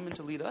when they come in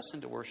to lead us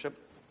into worship,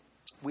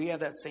 we have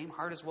that same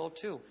heart as well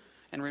too.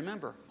 And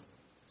remember,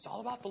 it's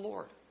all about the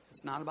Lord.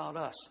 It's not about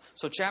us.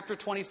 So chapter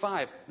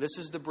 25, this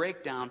is the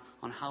breakdown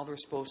on how they're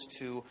supposed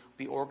to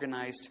be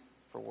organized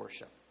for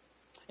worship.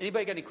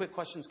 Anybody got any quick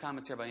questions,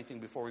 comments here about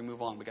anything before we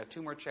move on? We got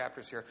 2 more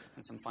chapters here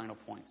and some final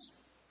points.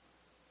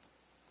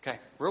 Okay,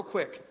 real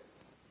quick.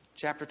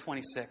 Chapter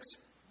 26.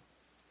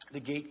 The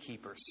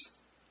gatekeepers.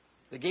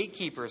 The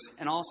gatekeepers.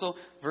 And also,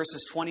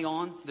 verses 20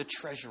 on, the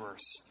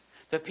treasurers.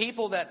 The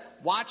people that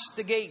watched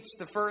the gates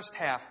the first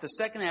half. The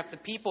second half, the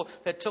people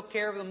that took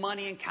care of the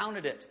money and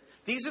counted it.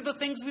 These are the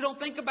things we don't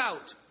think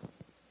about.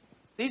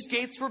 These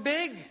gates were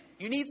big.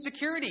 You need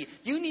security.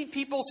 You need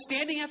people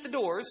standing at the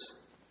doors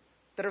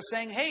that are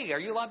saying, hey, are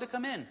you allowed to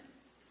come in?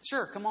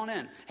 Sure, come on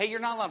in. Hey, you're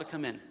not allowed to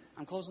come in.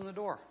 I'm closing the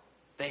door.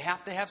 They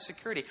have to have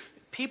security.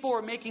 People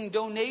are making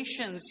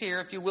donations here,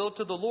 if you will,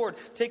 to the Lord.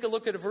 Take a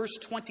look at verse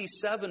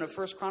 27 of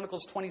 1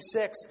 Chronicles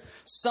 26.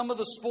 Some of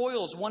the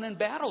spoils won in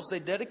battles they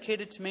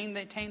dedicated to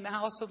maintain the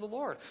house of the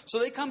Lord. So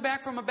they come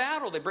back from a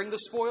battle. They bring the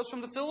spoils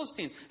from the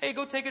Philistines. Hey,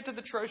 go take it to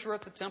the treasurer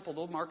at the temple.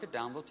 They'll mark it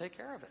down. They'll take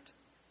care of it.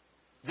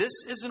 This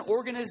is an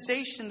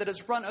organization that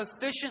is run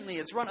efficiently.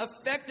 It's run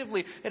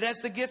effectively. It has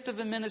the gift of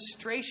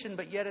administration,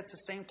 but yet at the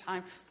same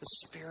time, the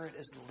Spirit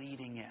is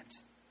leading it.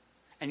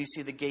 And you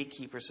see the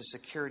gatekeepers, the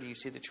security, you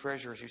see the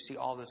treasurers, you see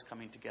all this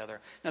coming together.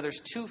 Now,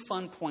 there's 2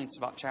 fun points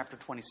about chapter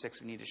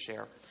 26 we need to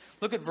share.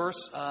 Look at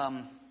verse,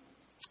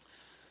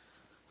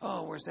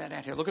 where's that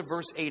at here? Look at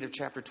verse 8 of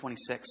chapter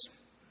 26.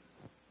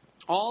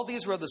 All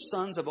these were the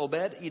sons of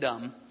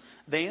Obed-Edom,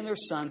 they and their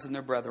sons and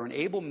their brethren,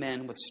 able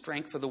men with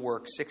strength for the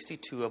work,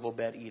 62 of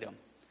Obed-Edom.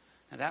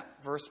 Now,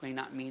 that verse may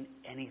not mean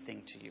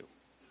anything to you.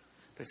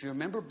 But if you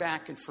remember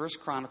back in 1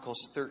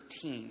 Chronicles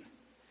 13,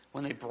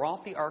 when they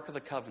brought the Ark of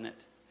the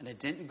Covenant, and it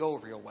didn't go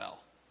real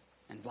well,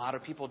 and a lot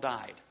of people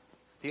died,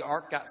 the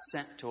ark got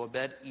sent to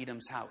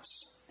Obed-Edom's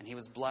house, and he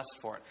was blessed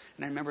for it.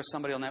 And I remember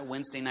somebody on that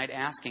Wednesday night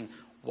asking,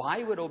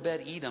 why would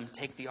Obed-Edom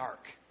take the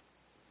ark?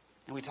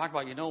 And we talked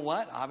about, you know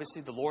what?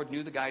 Obviously, the Lord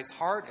knew the guy's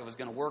heart. It was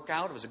going to work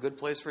out. It was a good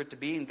place for it to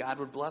be, and God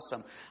would bless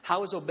him.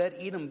 How is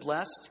Obed-Edom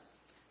blessed?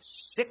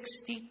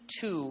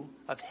 62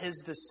 of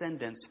his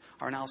descendants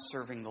are now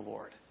serving the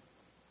Lord.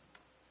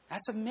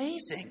 That's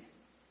amazing.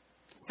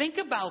 Think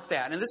about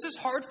that. And this is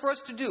hard for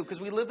us to do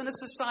because we live in a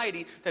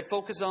society that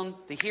focuses on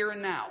the here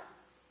and now.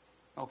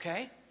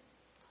 Okay?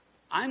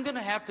 I'm going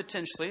to have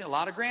potentially a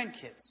lot of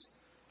grandkids.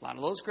 A lot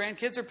of those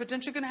grandkids are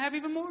potentially going to have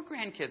even more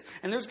grandkids.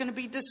 And there's going to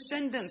be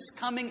descendants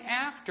coming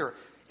after.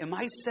 Am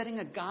I setting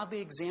a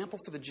godly example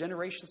for the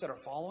generations that are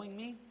following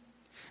me?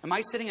 Am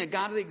I setting a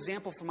godly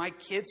example for my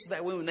kids so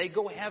that when they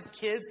go have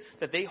kids,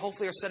 that they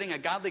hopefully are setting a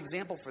godly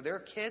example for their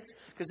kids?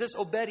 Because this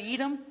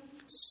Obed-Edom,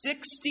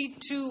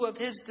 62 of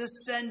his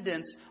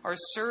descendants are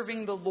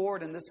serving the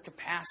Lord in this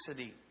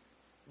capacity.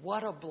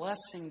 What a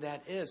blessing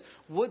that is.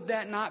 Would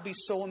that not be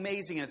so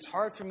amazing? And it's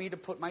hard for me to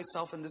put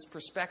myself in this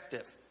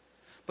perspective.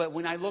 But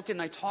when I look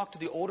and I talk to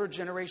the older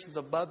generations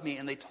above me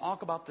and they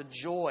talk about the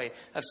joy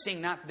of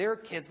seeing not their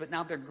kids, but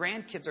now their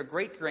grandkids or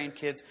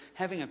great-grandkids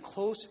having a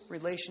close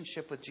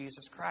relationship with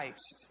Jesus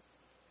Christ.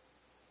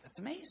 That's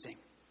amazing.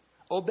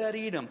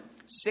 Obed-Edom,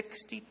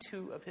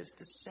 62 of his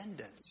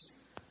descendants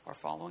are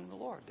following the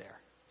Lord there,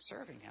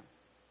 serving him.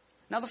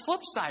 Now the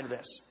flip side of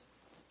this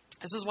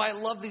is why I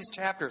love these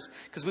chapters,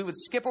 because we would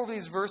skip over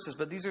these verses,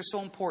 but these are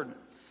so important.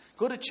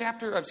 Go to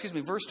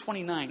verse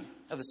 29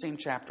 of the same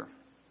chapter.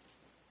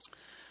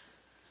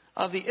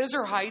 Of the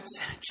Israelites,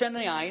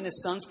 Chenaniah and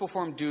his sons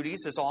performed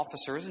duties as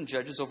officers and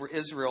judges over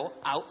Israel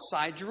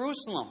outside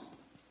Jerusalem.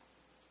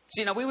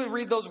 See, now we would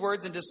read those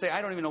words and just say,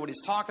 I don't even know what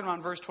he's talking about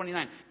in verse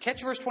 29.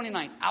 Catch verse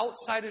 29,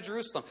 outside of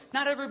Jerusalem.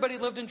 Not everybody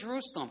lived in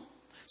Jerusalem.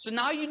 So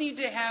now you need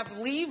to have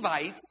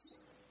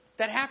Levites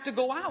that have to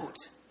go out.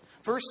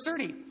 Verse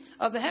 30,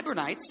 of the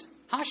Hebronites,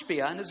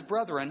 Hashbiah and his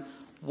brethren,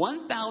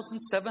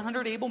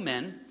 1,700 able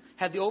men,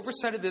 had the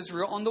oversight of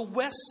Israel on the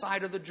west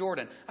side of the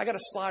Jordan. I got a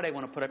slide I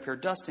want to put up here.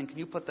 Dustin, can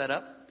you put that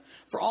up?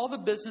 For all the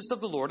business of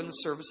the Lord and the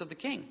service of the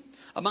king.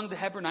 Among the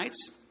Hebronites,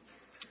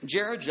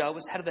 Jerijah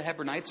was head of the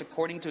Hebronites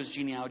according to his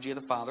genealogy of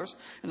the fathers.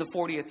 In the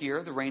 40th year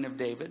of the reign of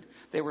David,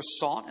 they were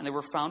sought, and they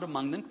were found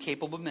among them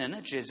capable men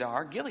at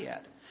Jazer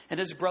Gilead. And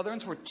his brethren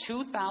were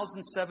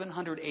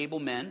 2,700 able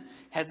men,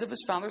 heads of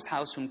his father's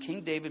house, whom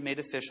King David made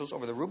officials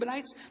over the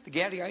Reubenites, the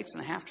Gadites,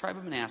 and the half-tribe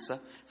of Manasseh,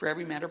 for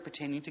every matter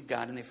pertaining to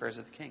God and the affairs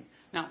of the king.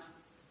 Now,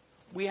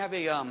 we have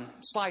a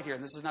slide here,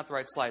 and this is not the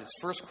right slide.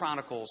 It's 1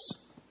 Chronicles.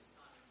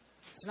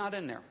 It's not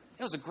in there.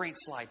 It was a great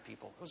slide,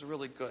 people. It was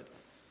really good.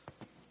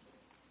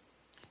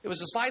 It was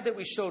a slide that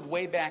we showed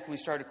way back when we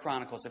started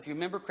Chronicles. If you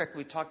remember correctly,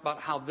 we talked about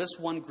how this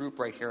one group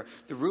right here,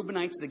 the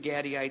Reubenites, the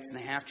Gadites, and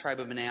the half-tribe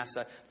of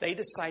Manasseh, they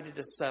decided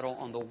to settle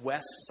on the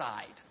west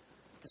side.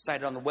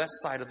 Decided on the west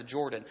side of the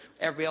Jordan.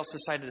 Everybody else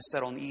decided to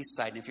settle on the east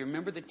side. And if you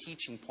remember, the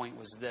teaching point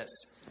was this.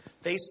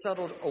 They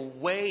settled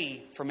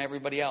away from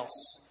everybody else.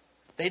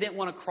 They didn't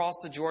want to cross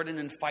the Jordan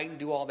and fight and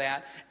do all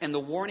that. And the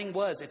warning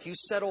was, if you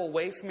settle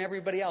away from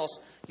everybody else,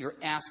 you're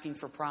asking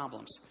for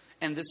problems.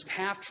 And this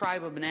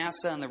half-tribe of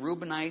Manasseh and the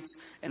Reubenites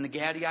and the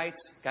Gadites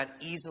got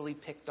easily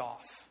picked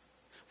off.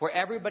 Where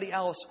everybody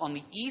else on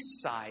the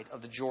east side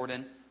of the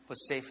Jordan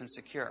was safe and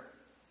secure.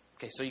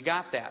 Okay, so you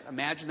got that.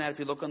 Imagine that if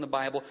you look on the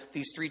Bible.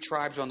 These three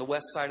tribes are on the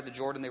west side of the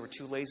Jordan. They were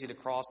too lazy to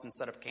cross and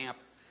set up camp.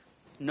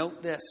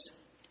 Note this.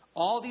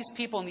 All these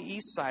people on the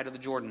east side of the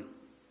Jordan,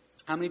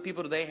 how many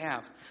people do they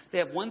have? They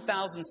have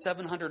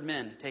 1,700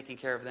 men taking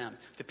care of them.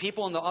 The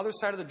people on the other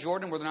side of the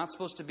Jordan where they're not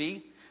supposed to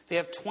be, they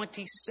have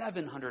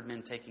 2,700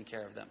 men taking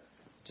care of them.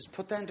 Just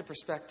put that into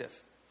perspective.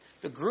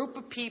 The group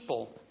of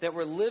people that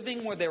were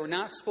living where they were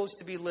not supposed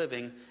to be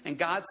living, and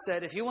God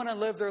said, if you want to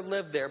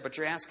live there, but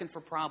you're asking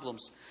for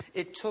problems.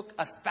 It took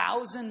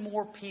 1,000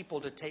 more people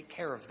to take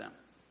care of them.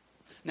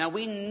 Now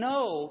we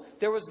know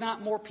there was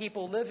not more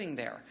people living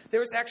there.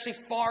 There was actually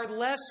far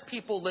less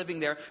people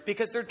living there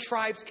because their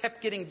tribes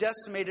kept getting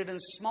decimated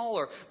and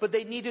smaller, but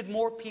they needed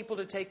more people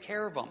to take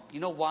care of them. You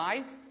know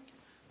why?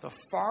 The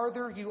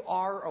farther you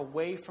are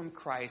away from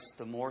Christ,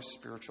 the more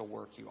spiritual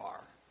work you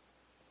are.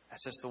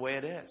 That's just the way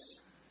it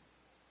is.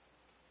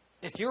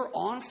 If you're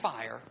on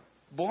fire,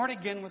 born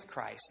again with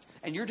Christ,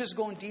 and you're just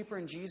going deeper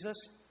in Jesus,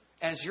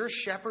 as your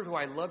shepherd, who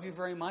I love you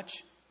very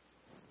much,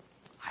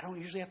 I don't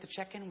usually have to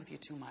check in with you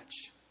too much.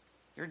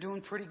 You're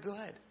doing pretty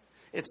good.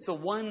 It's the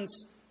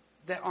ones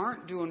that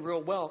aren't doing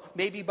real well,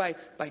 maybe by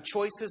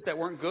choices that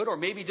weren't good, or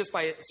maybe just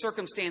by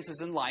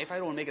circumstances in life. I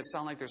don't want to make it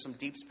sound like there's some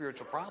deep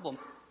spiritual problem.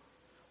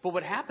 But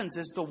what happens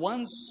is the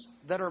ones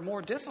that are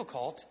more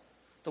difficult,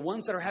 the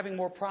ones that are having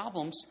more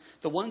problems,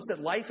 the ones that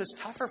life is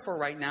tougher for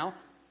right now,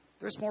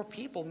 there's more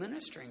people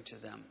ministering to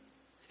them.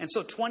 And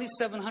so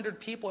 2,700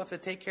 people have to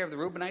take care of the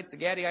Reubenites, the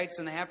Gadites,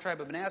 and the half-tribe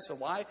of Manasseh.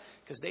 Why?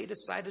 Because they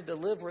decided to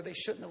live where they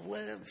shouldn't have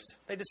lived.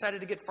 They decided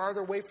to get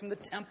farther away from the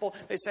temple.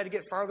 They decided to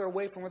get farther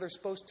away from where they're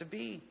supposed to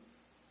be.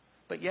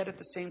 But yet at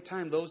the same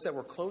time, those that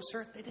were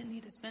closer, they didn't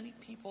need as many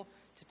people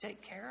to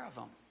take care of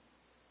them.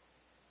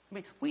 I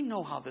mean, we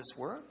know how this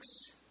works.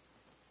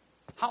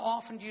 How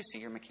often do you see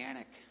your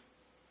mechanic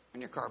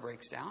when your car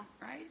breaks down,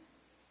 right?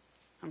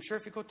 I'm sure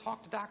if you go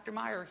talk to Dr.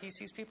 Meyer, he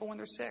sees people when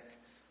they're sick.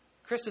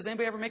 Chris, does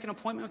anybody ever make an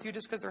appointment with you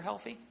just because they're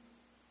healthy?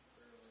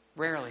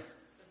 Rarely.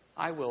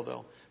 I will,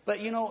 though. But,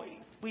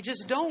 we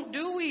just don't,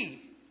 do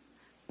we?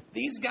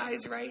 These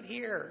guys right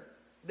here,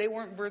 they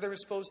weren't where they were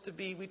supposed to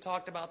be. We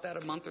talked about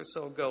that a month or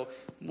so ago.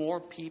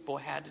 More people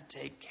had to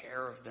take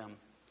care of them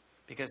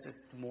because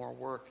it's more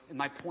work. And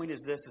my point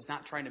is this, is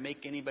not trying to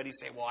make anybody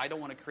say, well, I don't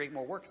want to create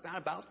more work. It's not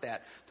about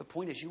that. The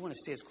point is you want to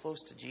stay as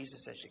close to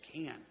Jesus as you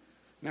can.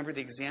 Remember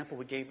the example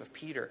we gave of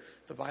Peter.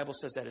 The Bible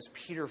says that as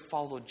Peter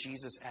followed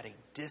Jesus at a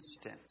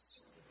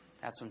distance,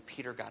 that's when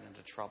Peter got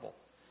into trouble.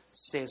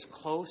 Stay as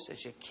close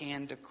as you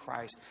can to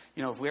Christ.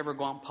 If we ever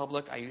go out in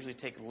public, I usually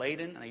take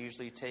Layden and I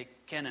usually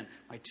take Kenan,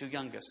 my two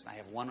youngest. And I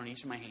have one on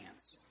each of my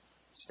hands.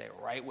 Stay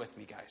right with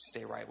me, guys.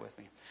 Stay right with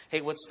me.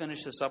 Hey, let's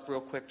finish this up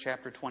real quick.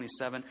 Chapter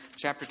 27.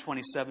 Chapter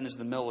 27 is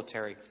the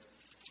military.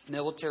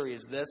 Military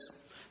is this.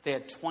 They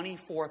had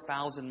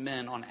 24,000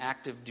 men on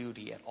active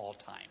duty at all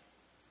times.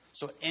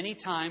 So any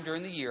time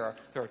during the year,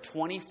 there are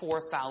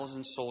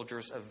 24,000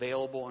 soldiers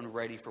available and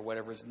ready for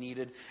whatever is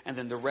needed, and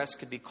then the rest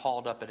could be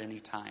called up at any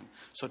time.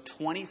 So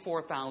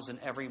 24,000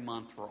 every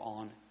month were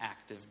on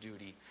active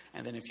duty.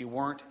 And then if you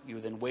weren't,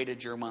 you then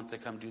waited your month to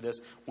come do this.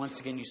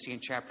 Once again, you see in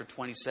chapter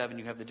 27,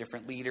 you have the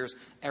different leaders.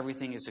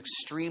 Everything is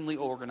extremely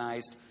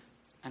organized,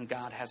 and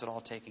God has it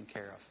all taken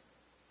care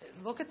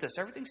of. Look at this.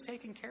 Everything's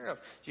taken care of.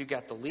 You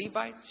got the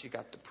Levites, you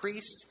got the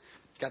priests,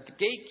 You got the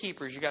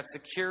gatekeepers, you got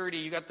security,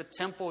 you got the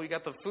temple, you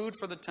got the food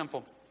for the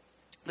temple.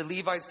 The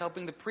Levites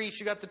helping the priests,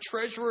 you got the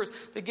treasurers,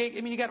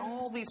 you got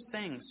all these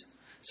things.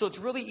 So it's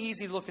really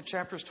easy to look at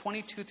chapters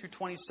 22 through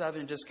 27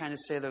 and just kind of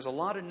say there's a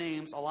lot of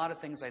names, a lot of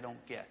things I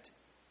don't get.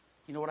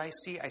 You know what I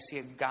see? I see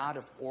a God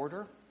of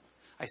order.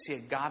 I see a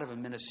God of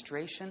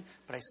administration.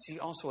 But I see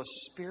also a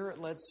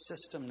Spirit-led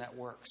system that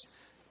works.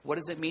 What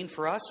does it mean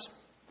for us?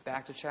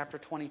 Back to chapter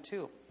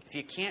 22. If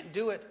you can't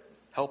do it,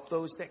 help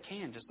those that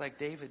can, just like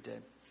David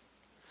did.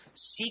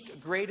 Seek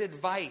great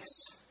advice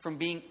from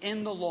being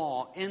in the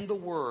law, in the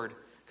Word,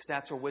 because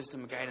that's where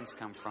wisdom and guidance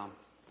come from.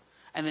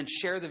 And then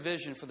share the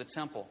vision for the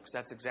temple, because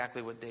that's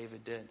exactly what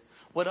David did.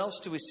 What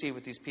else do we see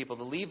with these people?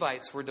 The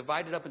Levites were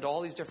divided up into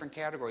all these different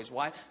categories.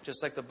 Why?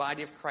 Just like the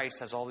body of Christ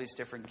has all these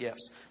different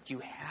gifts. You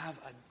have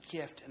a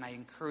gift, and I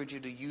encourage you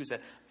to use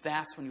it.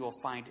 That's when you will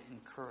find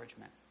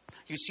encouragement.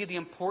 You see the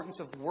importance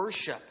of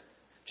worship,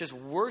 just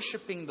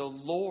worshiping the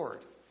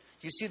Lord.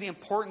 You see the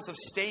importance of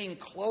staying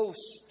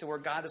close to where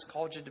God has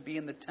called you to be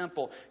in the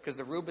temple, because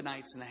the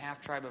Reubenites and the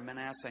half-tribe of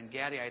Manasseh and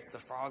Gadites, the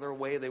farther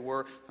away they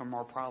were, the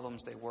more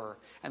problems they were.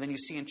 And then you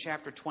see in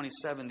chapter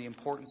 27 the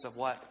importance of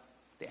what?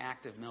 The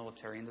active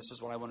military. And this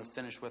is what I want to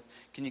finish with.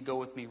 Can you go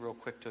with me real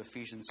quick to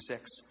Ephesians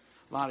 6?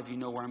 A lot of you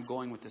know where I'm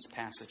going with this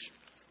passage.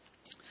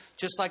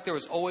 Just like there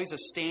was always a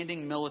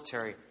standing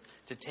military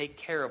to take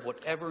care of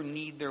whatever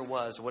need there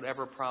was,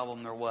 whatever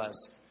problem there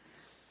was,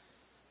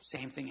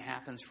 same thing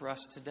happens for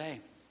us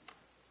today.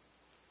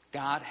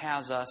 God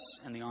has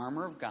us in the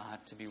armor of God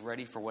to be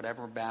ready for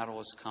whatever battle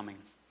is coming.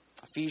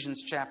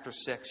 Ephesians chapter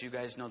 6, you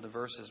guys know the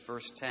verses,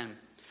 verse 10.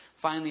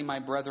 Finally, my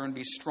brethren,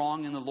 be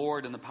strong in the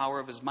Lord and the power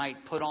of his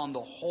might. Put on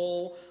the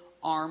whole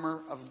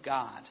armor of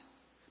God,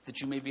 that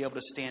you may be able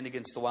to stand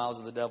against the wiles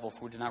of the devil.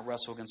 For we do not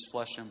wrestle against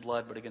flesh and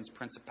blood, but against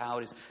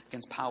principalities,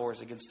 against powers,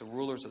 against the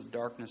rulers of the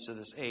darkness of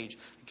this age,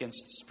 against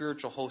the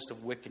spiritual host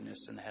of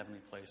wickedness in the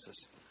heavenly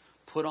places.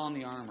 Put on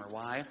the armor.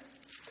 Why?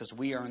 Because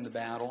we are in the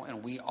battle,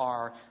 and we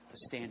are the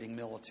standing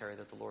military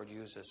that the Lord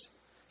uses.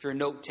 If you're a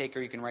note taker,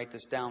 you can write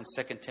this down.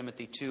 2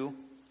 Timothy 2,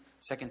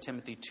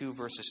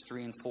 verses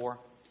 3 and 4.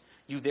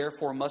 You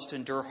therefore must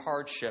endure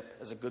hardship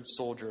as a good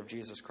soldier of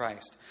Jesus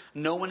Christ.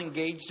 No one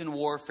engaged in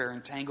warfare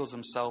entangles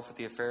himself with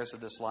the affairs of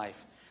this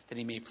life, that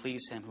he may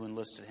please him who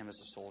enlisted him as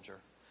a soldier.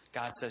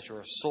 God says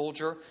you're a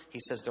soldier. He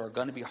says there are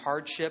going to be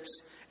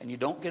hardships, and you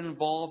don't get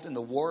involved in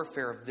the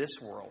warfare of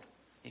this world.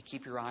 You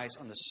keep your eyes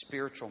on the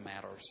spiritual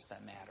matters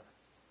that matter.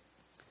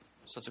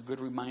 So it's a good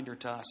reminder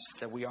to us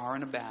that we are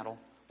in a battle.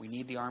 We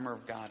need the armor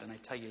of God. And I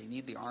tell you, you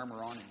need the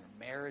armor on in your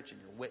marriage, in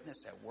your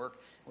witness, at work,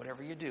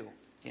 whatever you do.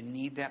 You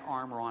need that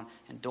armor on.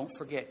 And don't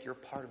forget, you're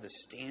part of the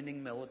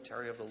standing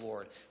military of the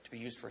Lord to be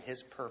used for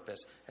his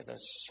purpose as a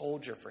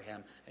soldier for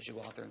him as you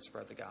go out there and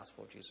spread the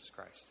gospel of Jesus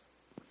Christ.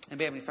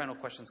 Anybody have any final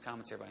questions,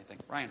 comments here about anything?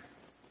 Ryan?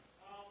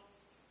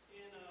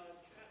 In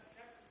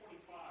chapter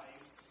 25,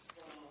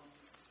 from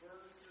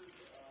verses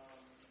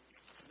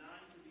 9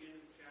 to the end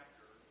of the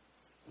chapter,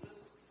 lists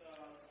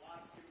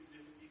lots of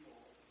different people.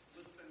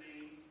 Lists the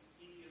names,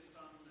 he, his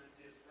sons, and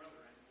his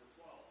brethren were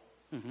 12.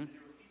 Mm-hmm. And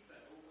it repeats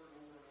that over and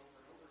over and over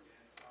and over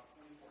again about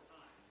 24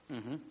 times.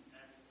 Mm-hmm.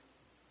 And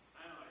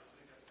I don't know, I just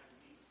think that's kind of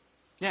neat.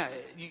 Yeah,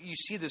 you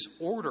see this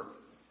order.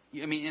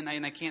 I mean,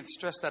 and I can't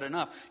stress that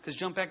enough. Because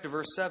jump back to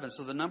verse 7.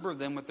 So the number of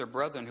them with their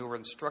brethren who were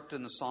instructed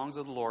in the songs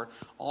of the Lord,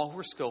 all who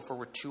were skillful,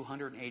 were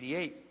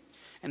 288.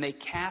 And they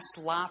cast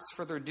lots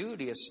for their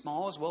duty, as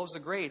small as well as the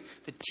great,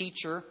 the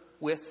teacher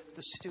with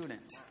the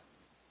student.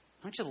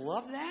 Don't you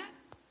love that?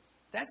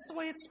 That's the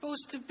way it's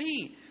supposed to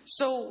be.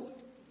 So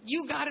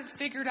you got it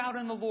figured out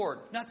in the Lord.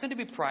 Nothing to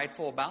be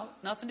prideful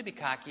about. Nothing to be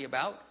cocky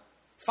about.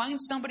 Find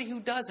somebody who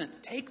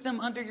doesn't. Take them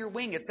under your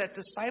wing. It's that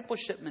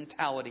discipleship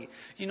mentality.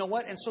 You know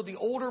what? And so the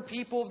older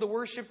people of the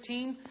worship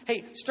team,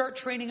 hey, start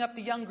training up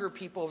the younger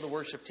people of the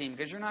worship team,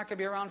 because you're not going to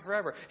be around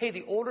forever. Hey,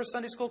 the older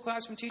Sunday school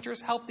classroom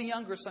teachers, help the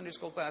younger Sunday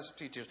school classroom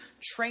teachers.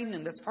 Train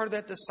them. That's part of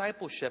that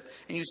discipleship.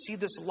 And you see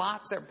this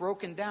lots that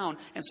broken down.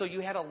 And so you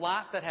had a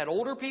lot that had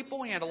older people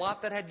and you had a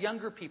lot that had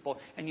younger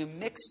people. And you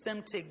mixed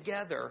them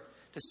together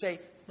to say,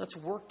 let's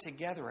work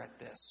together at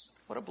this.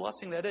 What a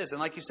blessing that is. And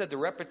like you said, the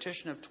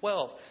repetition of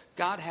 12,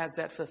 God has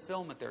that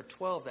fulfillment there.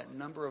 12, that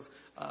number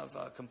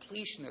of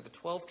completion there. The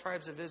 12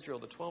 tribes of Israel,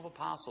 the 12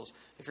 apostles.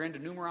 If you're into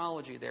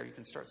numerology there, you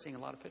can start seeing a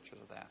lot of pictures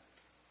of that.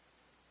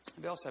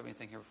 Anybody else have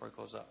anything here before we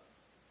close up?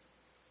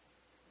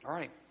 All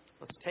right,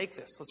 let's take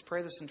this. Let's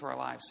pray this into our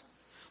lives.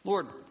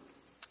 Lord,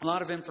 a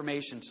lot of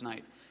information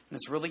tonight. And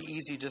it's really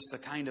easy just to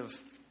kind of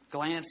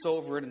glance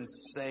over it and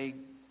say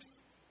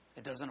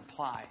it doesn't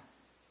apply.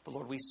 But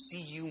Lord, we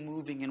see you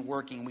moving and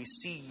working. We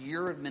see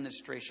your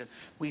administration.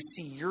 We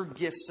see your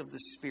gifts of the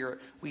Spirit.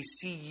 We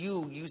see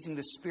you using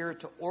the Spirit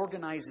to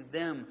organize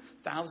them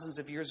thousands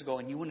of years ago.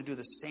 And you want to do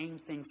the same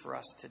thing for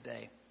us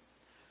today.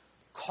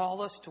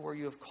 Call us to where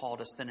you have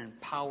called us, then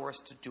empower us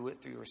to do it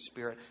through your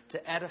Spirit,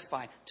 to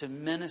edify, to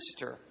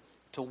minister,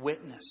 to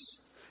witness.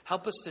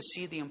 Help us to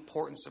see the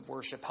importance of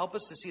worship. Help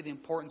us to see the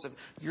importance of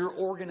your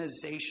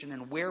organization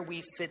and where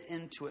we fit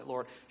into it,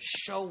 Lord.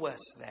 Show us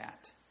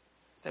that.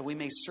 that we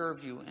may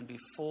serve you and be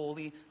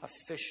fully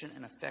efficient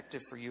and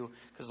effective for you.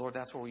 Because, Lord,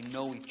 that's where we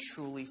know we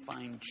truly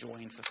find joy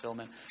and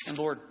fulfillment. And,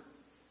 Lord,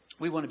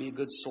 we want to be a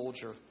good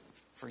soldier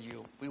for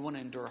you. We want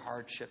to endure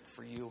hardship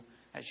for you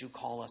as you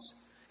call us.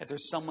 If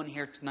there's someone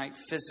here tonight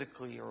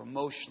physically or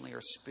emotionally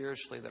or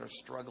spiritually that are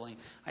struggling,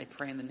 I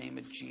pray in the name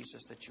of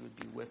Jesus that you would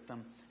be with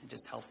them and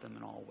just help them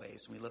in all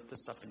ways. And we lift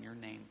this up in your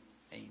name.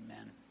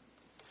 Amen.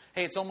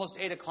 Hey, it's almost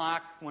 8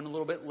 o'clock. Went a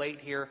little bit late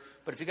here.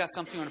 But if you got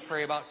something you want to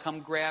pray about, come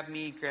grab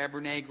me, grab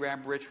Renee,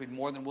 grab Rich. We'd be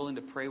more than willing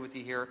to pray with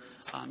you here.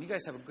 You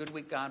guys have a good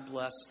week. God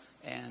bless.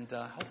 And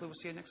hopefully we'll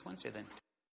see you next Wednesday then.